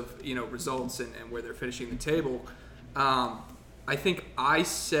terms of, results and where they're finishing the table. I think I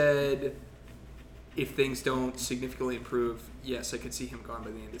said if things don't significantly improve, yes, I could see him gone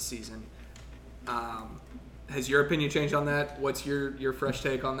by the end of the season. Has your opinion changed on that? What's your fresh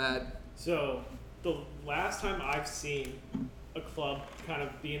take on that? So the last time I've seen a club kind of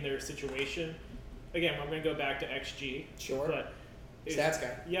be in their situation, again, I'm going to go back to XG. Sure. But Stats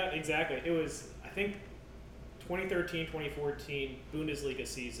guy. Yeah, exactly. It was, I think, 2013-2014 Bundesliga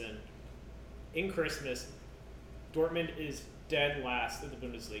season, in Christmas, Dortmund is dead last in the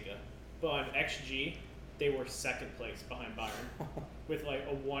Bundesliga. But on XG, they were second place behind Bayern with like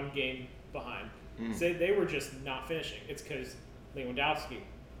a 1 game behind. So they were just not finishing. It's because Lewandowski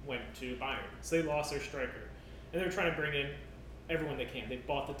went to Bayern. So they lost their striker. And they're trying to bring in everyone they can. They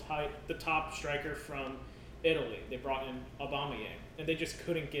bought the top striker from Italy. They brought in Aubameyang. And they just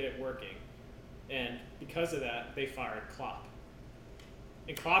couldn't get it working. And because of that, they fired Klopp.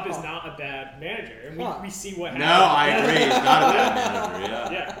 And Klopp is not a bad manager. And we see what happens. No, I agree. He's not a bad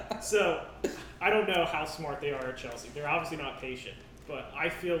manager, Yeah. So I don't know how smart they are at Chelsea. They're obviously not patient. But I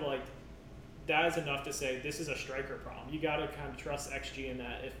feel like that is enough to say this is a striker problem. You got to kind of trust XG in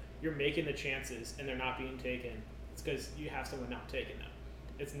that. If you're making the chances and they're not being taken, it's because you have someone not taking them.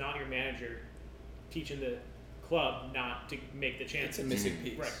 It's not your manager teaching the club not to make the chances. It's a missing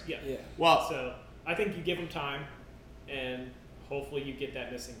piece. Right, yeah. Well, So I think you give them time, and hopefully you get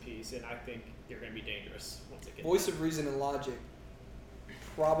that missing piece, and I think they're going to be dangerous once they get Voice of reason and logic,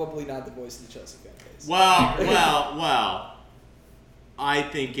 probably not the voice of the Chelsea fan base. Well. I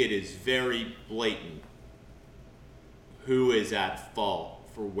think it is very blatant who is at fault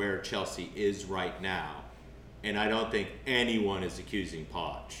for where Chelsea is right now. And I don't think anyone is accusing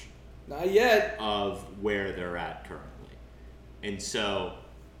Poch. Not yet. Of where they're at currently. And so,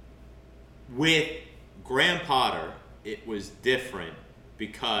 with Graham Potter, it was different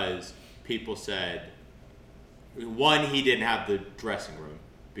because people said, one, he didn't have the dressing room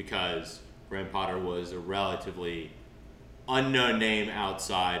because Graham Potter was a relatively unknown name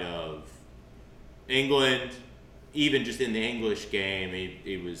outside of England. Even just in the English game,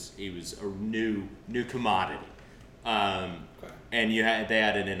 he was a new commodity. And they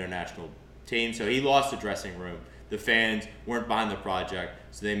had an international team, so he lost the dressing room. The fans weren't behind the project,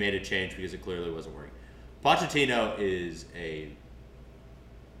 so they made a change because it clearly wasn't working. Pochettino is a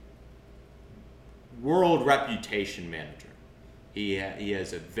world reputation manager. He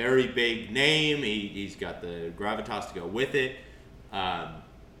has a very big name. He's got the gravitas to go with it.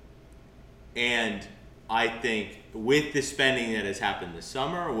 And I think with the spending that has happened this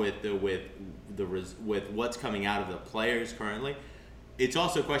summer, with what's coming out of the players currently, it's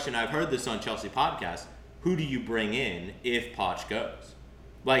also a question. I've heard this on Chelsea podcast. Who do you bring in if Poch goes?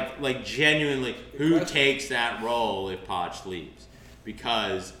 Like genuinely, who takes that role if Poch leaves?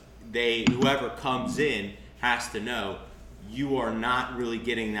 Because whoever comes in has to know you are not really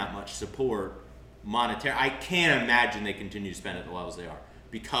getting that much support monetary. I can't imagine they continue to spend at the levels they are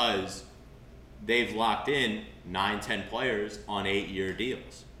because they've locked in 9-10 players on 8-year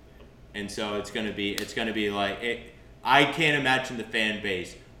deals. And so it's going to be like it. I can't imagine the fan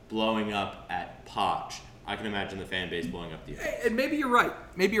base blowing up at Poch. I can imagine the fan base blowing up the other. And maybe you're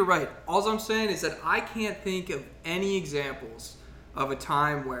right. All I'm saying is that I can't think of any examples of a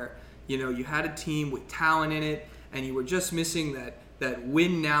time where, you had a team with talent in it and you were just missing that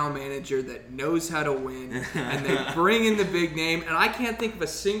win now manager that knows how to win, and they bring in the big name. And I can't think of a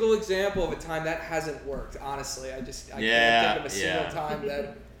single example of a time that hasn't worked. Honestly, I can't think of a single time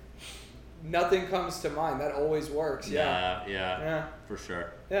that nothing comes to mind. That always works. Yeah, for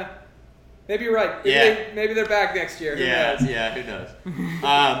sure. Yeah. Maybe you're right. Maybe they're back next year. Who knows? Yeah, who knows?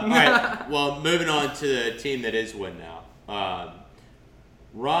 All right, well, moving on to the team that is win now.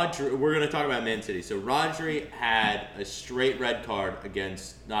 Rodri, we're going to talk about Man City. So Rodri had a straight red card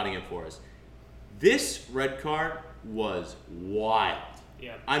against Nottingham Forest. This red card was wild.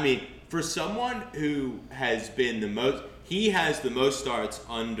 Yeah. I mean, for someone who has been he has the most starts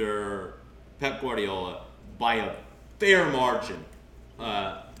under Pep Guardiola by a fair margin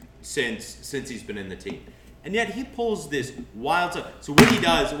since he's been in the team. And yet he pulls this wild stuff. So what he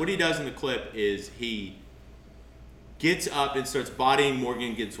does in the clip is he gets up and starts bodying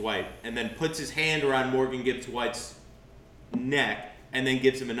Morgan Gibbs-White, and then puts his hand around Morgan Gibbs-White's neck, and then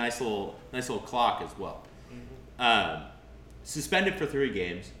gives him a nice little clock as well. Mm-hmm. Suspended for 3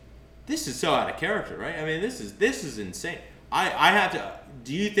 games. This is so out of character, right? I mean, this is insane. I have to.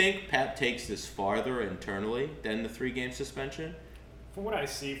 Do you think Pep takes this farther internally than the 3-game suspension? From what I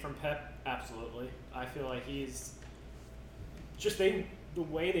see from Pep, absolutely. I feel like he's just the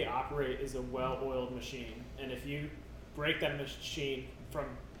way they operate is a well-oiled machine, and if you break that machine from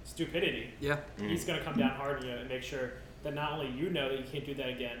stupidity, he's going to come down hard on you and make sure that not only you know that you can't do that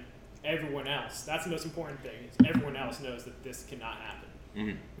again, everyone else. That's the most important thing. Is everyone else knows that this cannot happen.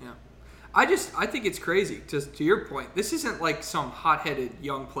 Mm-hmm. Yeah. I think it's crazy. To your point, this isn't like some hot-headed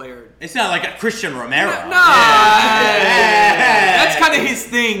young player. It's not like a Christian Romero. That's kind of his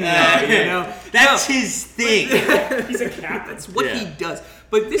thing, though. That's his thing. He's a captain. That's what he does.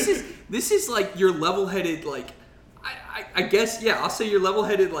 But this is like your level-headed, like I guess, yeah, I'll say you're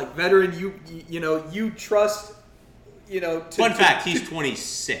level-headed, like, veteran. You trust, Fun fact, he's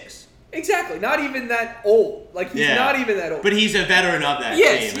 26. Exactly. Not even that old. Like, he's not even that old. But he's a veteran of that team.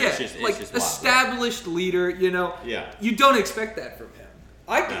 Yes. It's like, just established leader, Yeah. You don't expect that from him.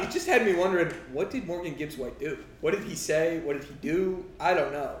 It just had me wondering, what did Morgan Gibbs-White do? What did he say? What did he do? I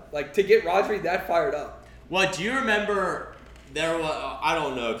don't know. Like, to get Rodri that fired up. Well, do you remember I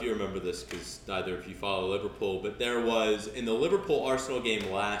don't know if you remember this because neither of you follow Liverpool, but there was, in the Liverpool-Arsenal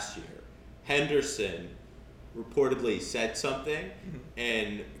game last year, Henderson reportedly said something,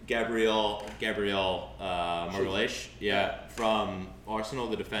 and Gabriel Magalhaes, from Arsenal,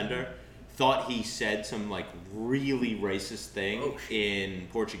 the defender, thought he said some like really racist thing in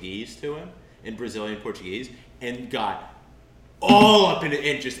Portuguese to him, in Brazilian Portuguese, and got all up in it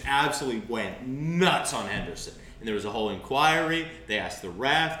and just absolutely went nuts on Henderson. And there was a whole inquiry. They asked the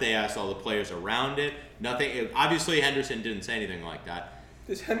ref. They asked all the players around it. Nothing. Obviously, Henderson didn't say anything like that.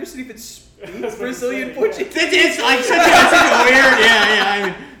 Does Henderson even speak Brazilian Portuguese? It's like such a weird, I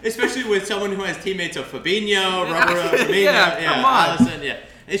mean, especially with someone who has teammates of Fabinho, Alisson,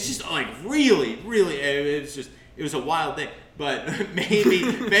 It's just like really, it was a wild thing. But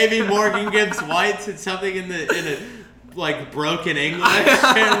maybe Morgan Gibbs-White said something in a like broken English,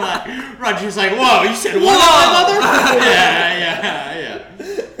 and like Roger's like, "Whoa, you said what, mother?"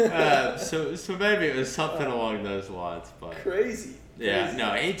 Yeah. So maybe it was something along those lines, but crazy. Yeah,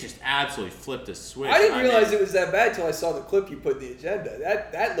 no, he just absolutely flipped a switch. I didn't realize it was that bad until I saw the clip you put in the agenda.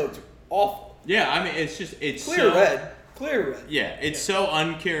 That looked awful. Yeah, I mean, it's clear red. Yeah, it's so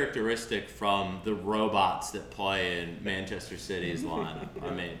uncharacteristic from the robots that play in Manchester City's lineup. I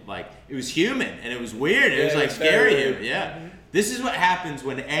mean, like, it was human and it was weird. It was like scary human. Yeah. Mm-hmm. This is what happens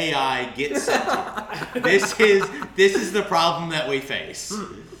when AI gets sentient. This is the problem that we face.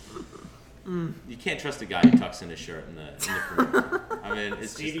 You can't trust a guy who tucks in his shirt in the Premier. I mean,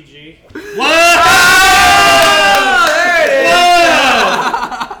 it's Stevie G. Whoa! There it is.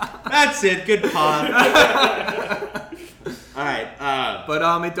 Whoa! That's it. Good pod. All right. But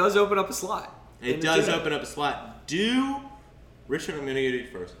it does open up a slot. It does open up a slot. Richard, I'm going to get you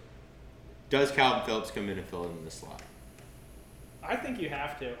first. Does Calvin Phillips come in and fill in the slot? I think you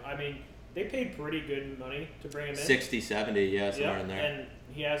have to. I mean, they paid pretty good money to bring him in. 60, 70, somewhere in there. And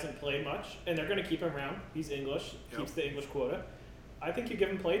he hasn't played much. And they're going to keep him around. He's English. Keeps the English quota. I think you give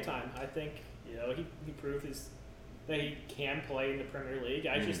him play time. I think, he proved that he can play in the Premier League.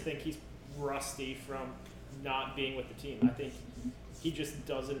 I just think he's rusty from not being with the team. I think he just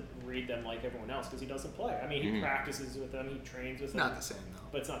doesn't read them like everyone else because he doesn't play. I mean, he practices with them, he trains with them. Not the same, though.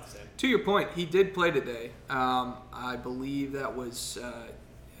 But it's not the same. To your point, he did play today. I believe that was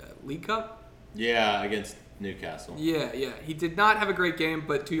League Cup? Yeah, against Newcastle. Yeah. He did not have a great game,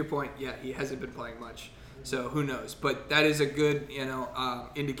 but to your point, he hasn't been playing much. So who knows? But that is a good,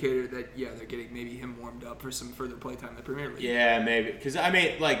 indicator that they're getting maybe him warmed up for some further playtime in the Premier League. Yeah, maybe because I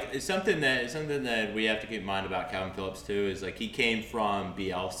mean, like it's something that we have to keep in mind about Calvin Phillips too is like he came from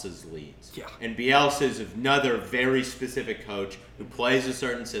Bielsa's Leeds. Yeah. And Bielsa's another very specific coach who plays a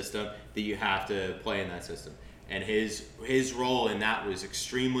certain system that you have to play in that system. And his role in that was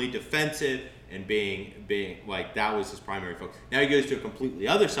extremely defensive and being like that was his primary focus. Now he goes to a completely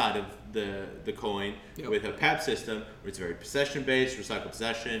other side of the coin with a Pep system where it's very possession based, recycle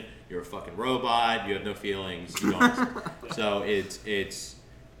possession. You're a fucking robot. You have no feelings. You don't. So it's.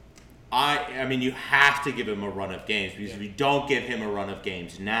 I mean, you have to give him a run of games because if you don't give him a run of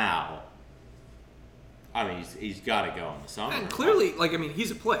games now, I mean, he's got to go in the summer. And clearly,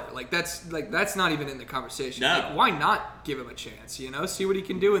 he's a player. That's not even in the conversation. No. Why not give him a chance? See what he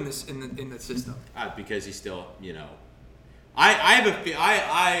can do in the system. Because he's still, I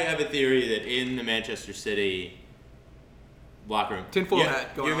have a theory that in the Manchester City locker room, tinfoil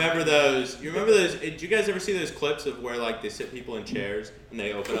hat. You remember those? Did you guys ever see those clips of where they sit people in chairs and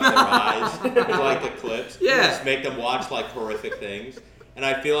they open up their eyes with the clips? Yeah. And just make them watch horrific things. And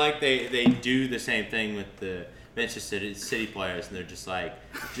I feel like they do the same thing with the Manchester City players, and they're just to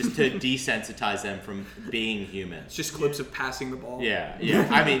desensitize them from being human. It's just clips of passing the ball. Yeah.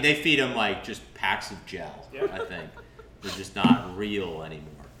 I mean, they feed them just packs of gel. I think they're just not real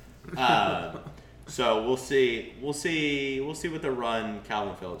anymore. So we'll see what the run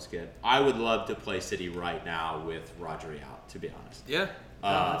Calvin Phillips get. I would love to play City right now with Rodri out. To be honest. Yeah,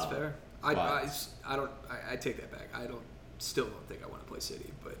 that's fair. I take that back. Still don't think I want to play City,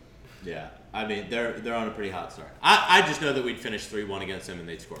 but Yeah. I mean, they're on a pretty hot start. I just know that we'd finish 3-1 against them and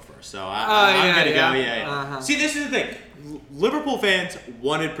they'd score first. So I'm going to go, yeah. See, this is the thing. Liverpool fans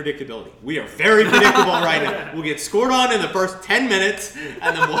wanted predictability. We are very predictable right now. We'll get scored on in the first 10 minutes,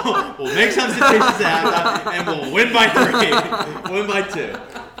 and then we'll make substitutions at halftime, and we'll win by 3. Win by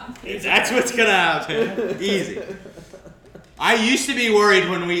 2. That's what's going to happen. Easy. I used to be worried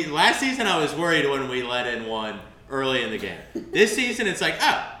last season I was worried when we let in one early in the game. This season it's like,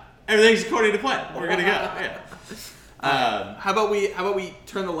 everything's according to plan. We're gonna go. Yeah. How about we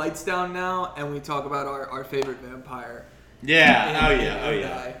turn the lights down now and we talk about our favorite vampire?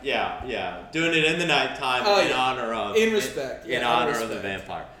 Yeah. Yeah. Doing it in the nighttime in honor of respect. In honor of the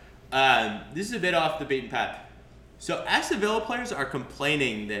vampire. This is a bit off the beaten path. So Aston Villa players are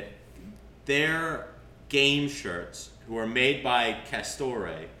complaining that their game shirts, who are made by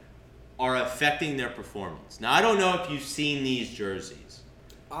Castore, are affecting their performance. Now I don't know if you've seen these jerseys.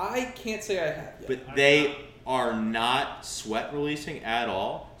 I can't say I have yet. But they are not sweat releasing at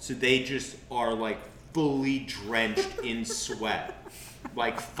all. So they just are like fully drenched in sweat.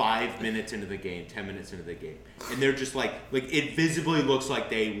 Like 5 minutes into the game, 10 minutes into the game. And they're just like it visibly looks like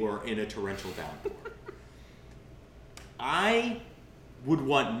they were in a torrential downpour. I would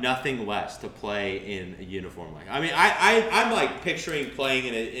want nothing less to play in a uniform like. I mean, I'm like picturing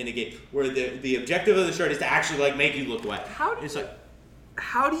playing in a game where the objective of the shirt is to actually like make you look wet.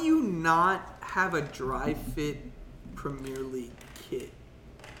 How do you not have a dry fit Premier League kit?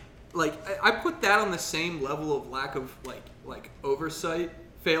 Like I put that on the same level of lack of like oversight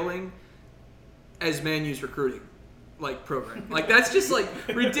failing as Man U's recruiting program. Like that's just like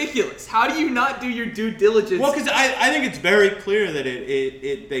ridiculous. How do you not do your due diligence? Well, because I think it's very clear that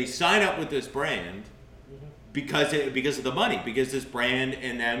they sign up with this brand because of the money, because this brand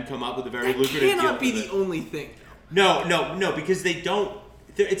and them come up with a very lucrative deal. That cannot be the only thing. No, because they don't.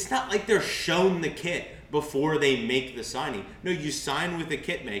 It's not like they're shown the kit before they make the signing. No, you sign with the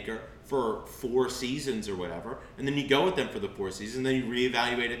kit maker for 4 seasons or whatever, and then you go with them for the 4 seasons, and then you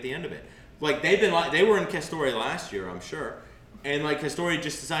reevaluate at the end of it. Like they were in Castore last year, I'm sure, and like Castore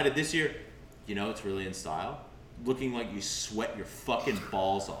just decided this year, it's really in style, looking like you sweat your fucking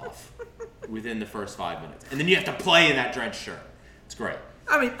balls off within the first 5 minutes, and then you have to play in that drenched shirt. It's great.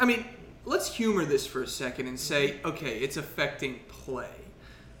 I mean, let's humor this for a second and say, okay, it's affecting play.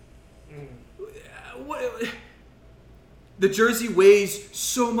 The jersey weighs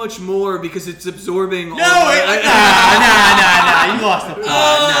so much more because it's absorbing. No, you lost the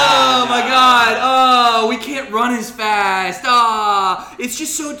plot. My God! Oh, we can't run as fast. It's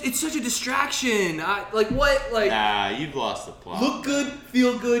such a distraction. Nah, you've lost the plot. Look good,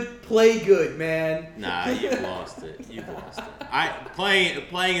 feel good, play good, man. Nah, you've lost it.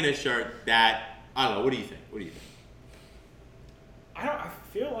 Playing in a shirt that I don't know. What do you think? I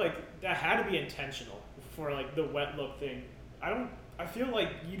feel like that had to be intentional for like the wet look thing. I feel like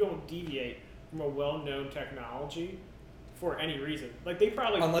you don't deviate from a well-known technology for any reason. Like they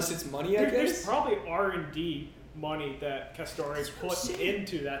probably, unless it's money, I guess. There's probably R&D money that Castore put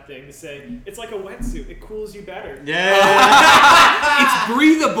into that thing to say it's like a wetsuit. It cools you better. Yeah. It's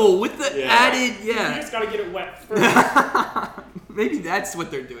breathable with the added. Yeah. You just gotta get it wet first. Maybe that's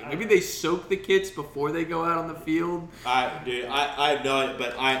what they're doing. Maybe they soak the kits before they go out on the field. Dude, I know it,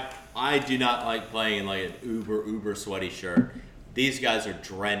 but I do not like playing in like an uber sweaty shirt. These guys are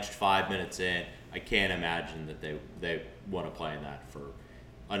drenched 5 minutes in. I can't imagine that they want to play in that for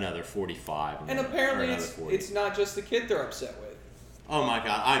another 45. And apparently it's not just the kit they're upset with. Oh my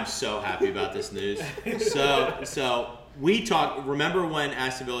God, I'm so happy about this news. So we talked. Remember when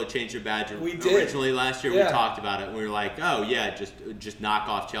Aston Villa changed their badge originally last year? Yeah. We talked about it. And we were like, oh yeah, just knock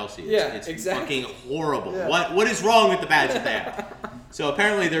off Chelsea. It's exactly. Fucking horrible. Yeah. What is wrong with the badge that they have? So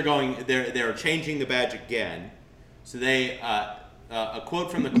apparently they're changing the badge again. So they a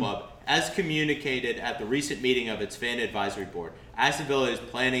quote from the club. As communicated at the recent meeting of its fan advisory board, Aston Villa is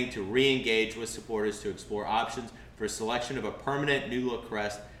planning to re-engage with supporters to explore options for a selection of a permanent new look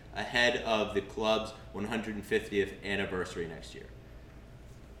crest ahead of the club's 150th anniversary next year.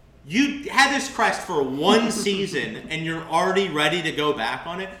 You had this crest for 1 season and you're already ready to go back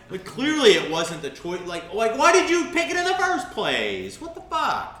on it? Like clearly it wasn't the choice. Like why did you pick it in the first place? What the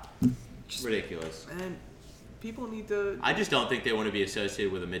fuck? Ridiculous. And people need to. I just don't think they want to be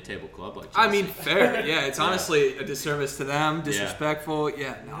associated with a mid-table club like Chelsea. I mean, fair. Yeah, it's honestly a disservice to them, disrespectful.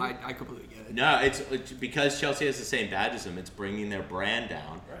 Yeah, no, I completely get it. No, it's because Chelsea has the same badge as them. It's bringing their brand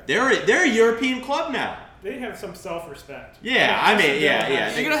down. Right. They're a European club now. They have some self-respect. Yeah, I mean,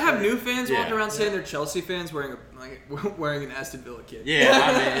 yeah. You're gonna have new fans walking around saying they're Chelsea fans wearing an Aston Villa kit. Yeah,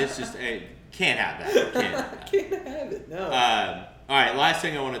 I mean, it's just can't have that. Can't have it. No. All right, last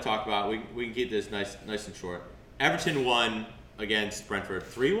thing I want to talk about. We can keep this nice and short. Everton won against Brentford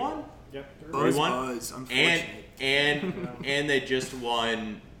 3-1. Yep. 3-1. Unfortunate. And they just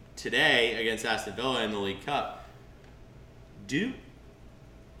won today against Aston Villa in the League Cup.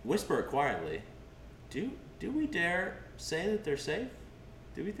 Whisper it quietly. Do we dare say that they're safe?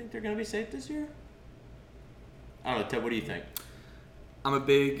 Do we think they're going to be safe this year? I don't know, Ted. What do you think? I'm a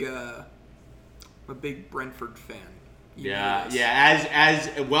big Brentford fan. As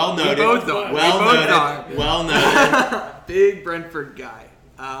well noted. We both are. Well noted. Big Brentford guy.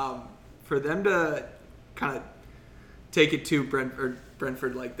 For them to kind of take it to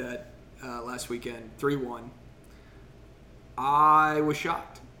Brentford like that last weekend, 3-1, I was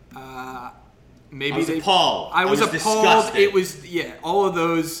shocked. Maybe I was appalled. I was appalled. Disgusted. It was all of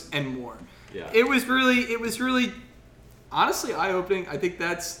those and more. Yeah. It was really honestly eye-opening. I think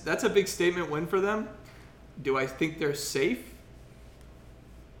that's a big statement win for them. Do I think they're safe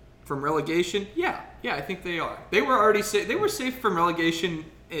from relegation? Yeah, I think they are. They were already safe. They were safe from relegation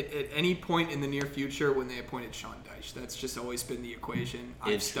at any point in the near future when they appointed Sean Dyche. That's just always been the equation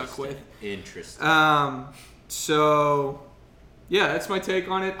I've stuck with. Interesting. So yeah, that's my take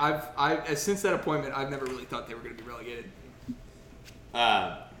on it. I've since that appointment, I've never really thought they were going to be relegated.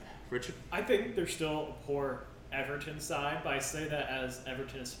 Richard? I think they're still a poor Everton side, but I say that as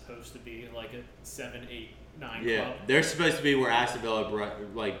Everton is supposed to be like a 7, 8, 9 club. They're supposed to be where Aston Villa,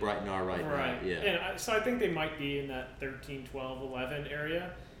 Brighton are right now. Yeah. And so I think they might be in that 13, 12, 11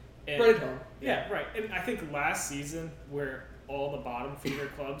 area. And, Right home. Yeah, right. And I think last season, where all the bottom feeder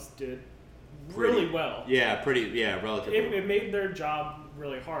clubs did really well. Relatively. It made their job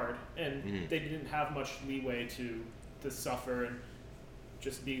really hard, and they didn't have much leeway to suffer and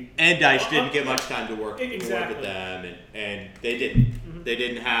just be. And Dyche didn't get much time to work with them, and they didn't. Mm-hmm. They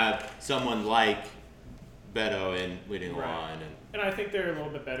didn't have someone like Beto in leading on. And I think they're a little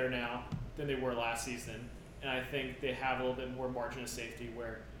bit better now than they were last season, and I think they have a little bit more margin of safety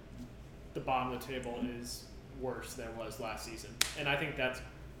where the bottom of the table is worse than it was last season, and I think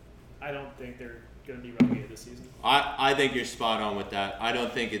I don't think they're going to be relegated this season. I think you're spot on with that. I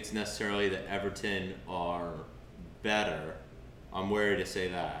don't think it's necessarily that Everton are better. I'm wary to say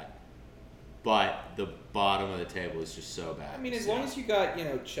that. But the bottom of the table is just so bad. I mean, as long as you got,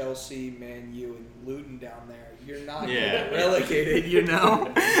 Chelsea, Man U, and Luton down there, you're not going to get relegated,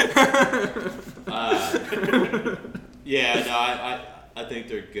 I think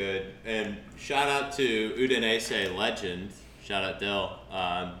they're good. And shout out to Udinese legend. Shout out Dill.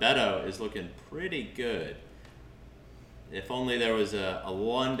 Beto is looking pretty good. If only there was a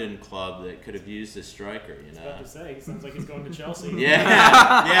London club that could have used a striker, I was about to say, he sounds like he's going to Chelsea. For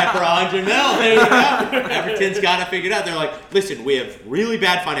 $100 million. There you go. Everton's got to figure it out. They're like, listen, we have really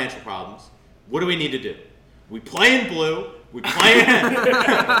bad financial problems. What do we need to do? We play in blue. We play in.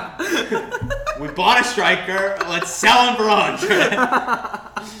 We bought a striker. Let's sell him for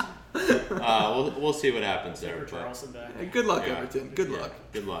 $100. We'll see what happens there. Good luck, Everton. Good luck.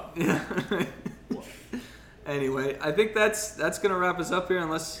 Good luck. Anyway, I think that's going to wrap us up here,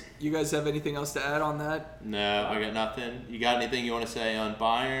 unless you guys have anything else to add on that. No, I got nothing. You got anything you want to say on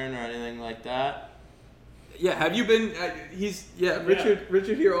Bayern or anything like that? Yeah, have you been?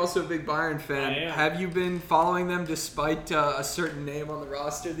 Richard here, also a big Bayern fan. Have you been following them despite a certain name on the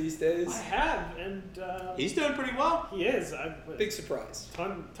roster these days? I have, and he's doing pretty well. He is. Big surprise.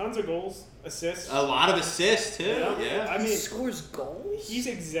 Tons of goals, assists. A lot of assists too. Yeah. I mean, he scores goals. He's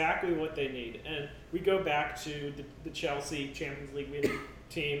exactly what they need, and we go back to the Chelsea Champions League winning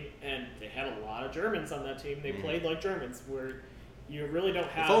team, and they had a lot of Germans on that team. They played like Germans, where you really don't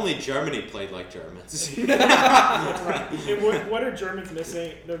have. If only Germany played like Germans. That's right. And what are Germans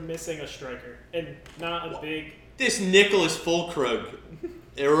missing? They're missing a striker, and not a big. This Nicholas Füllkrug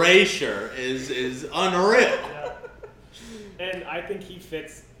erasure is unreal. Yeah. And I think he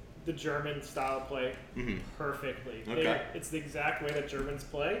fits the German style play perfectly. Okay. It's the exact way that Germans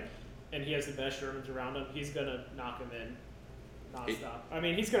play, and he has the best Germans around him. He's gonna knock him in nonstop. I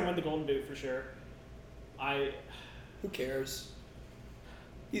mean, he's gonna win the Golden Boot for sure. Who cares?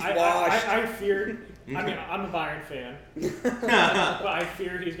 He's washed. I feared. I mean, I'm a Bayern fan, but I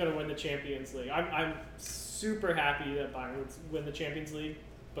fear he's going to win the Champions League. I'm super happy that Bayern would win the Champions League,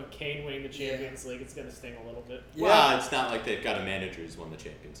 but Kane winning the Champions League, it's going to sting a little bit. Yeah. Well, it's not like they've got a manager who's won the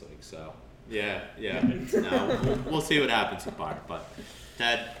Champions League, so yeah. No, we'll see what happens with Bayern, but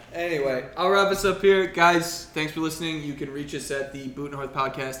Ted. Anyway, I'll wrap us up here. Guys, thanks for listening. You can reach us at the Boot and Hearth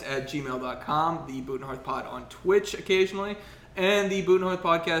Podcast at gmail.com, the Boot and Hearth Pod on Twitch occasionally, and the Boot and Hearth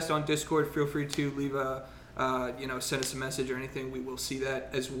Podcast on Discord. Feel free to leave a send us a message or anything, we will see that,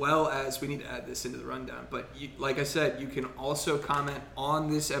 as well as we need to add this into the rundown. But like I said, you can also comment on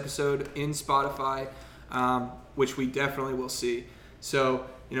this episode in Spotify, which we definitely will see. So,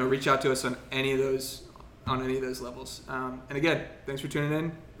 reach out to us on any of those levels. And again, thanks for tuning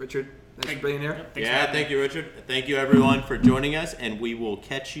in. Richard, thanks for being here. Thank you, Richard. Thank you, everyone, for joining us, and we will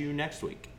catch you next week.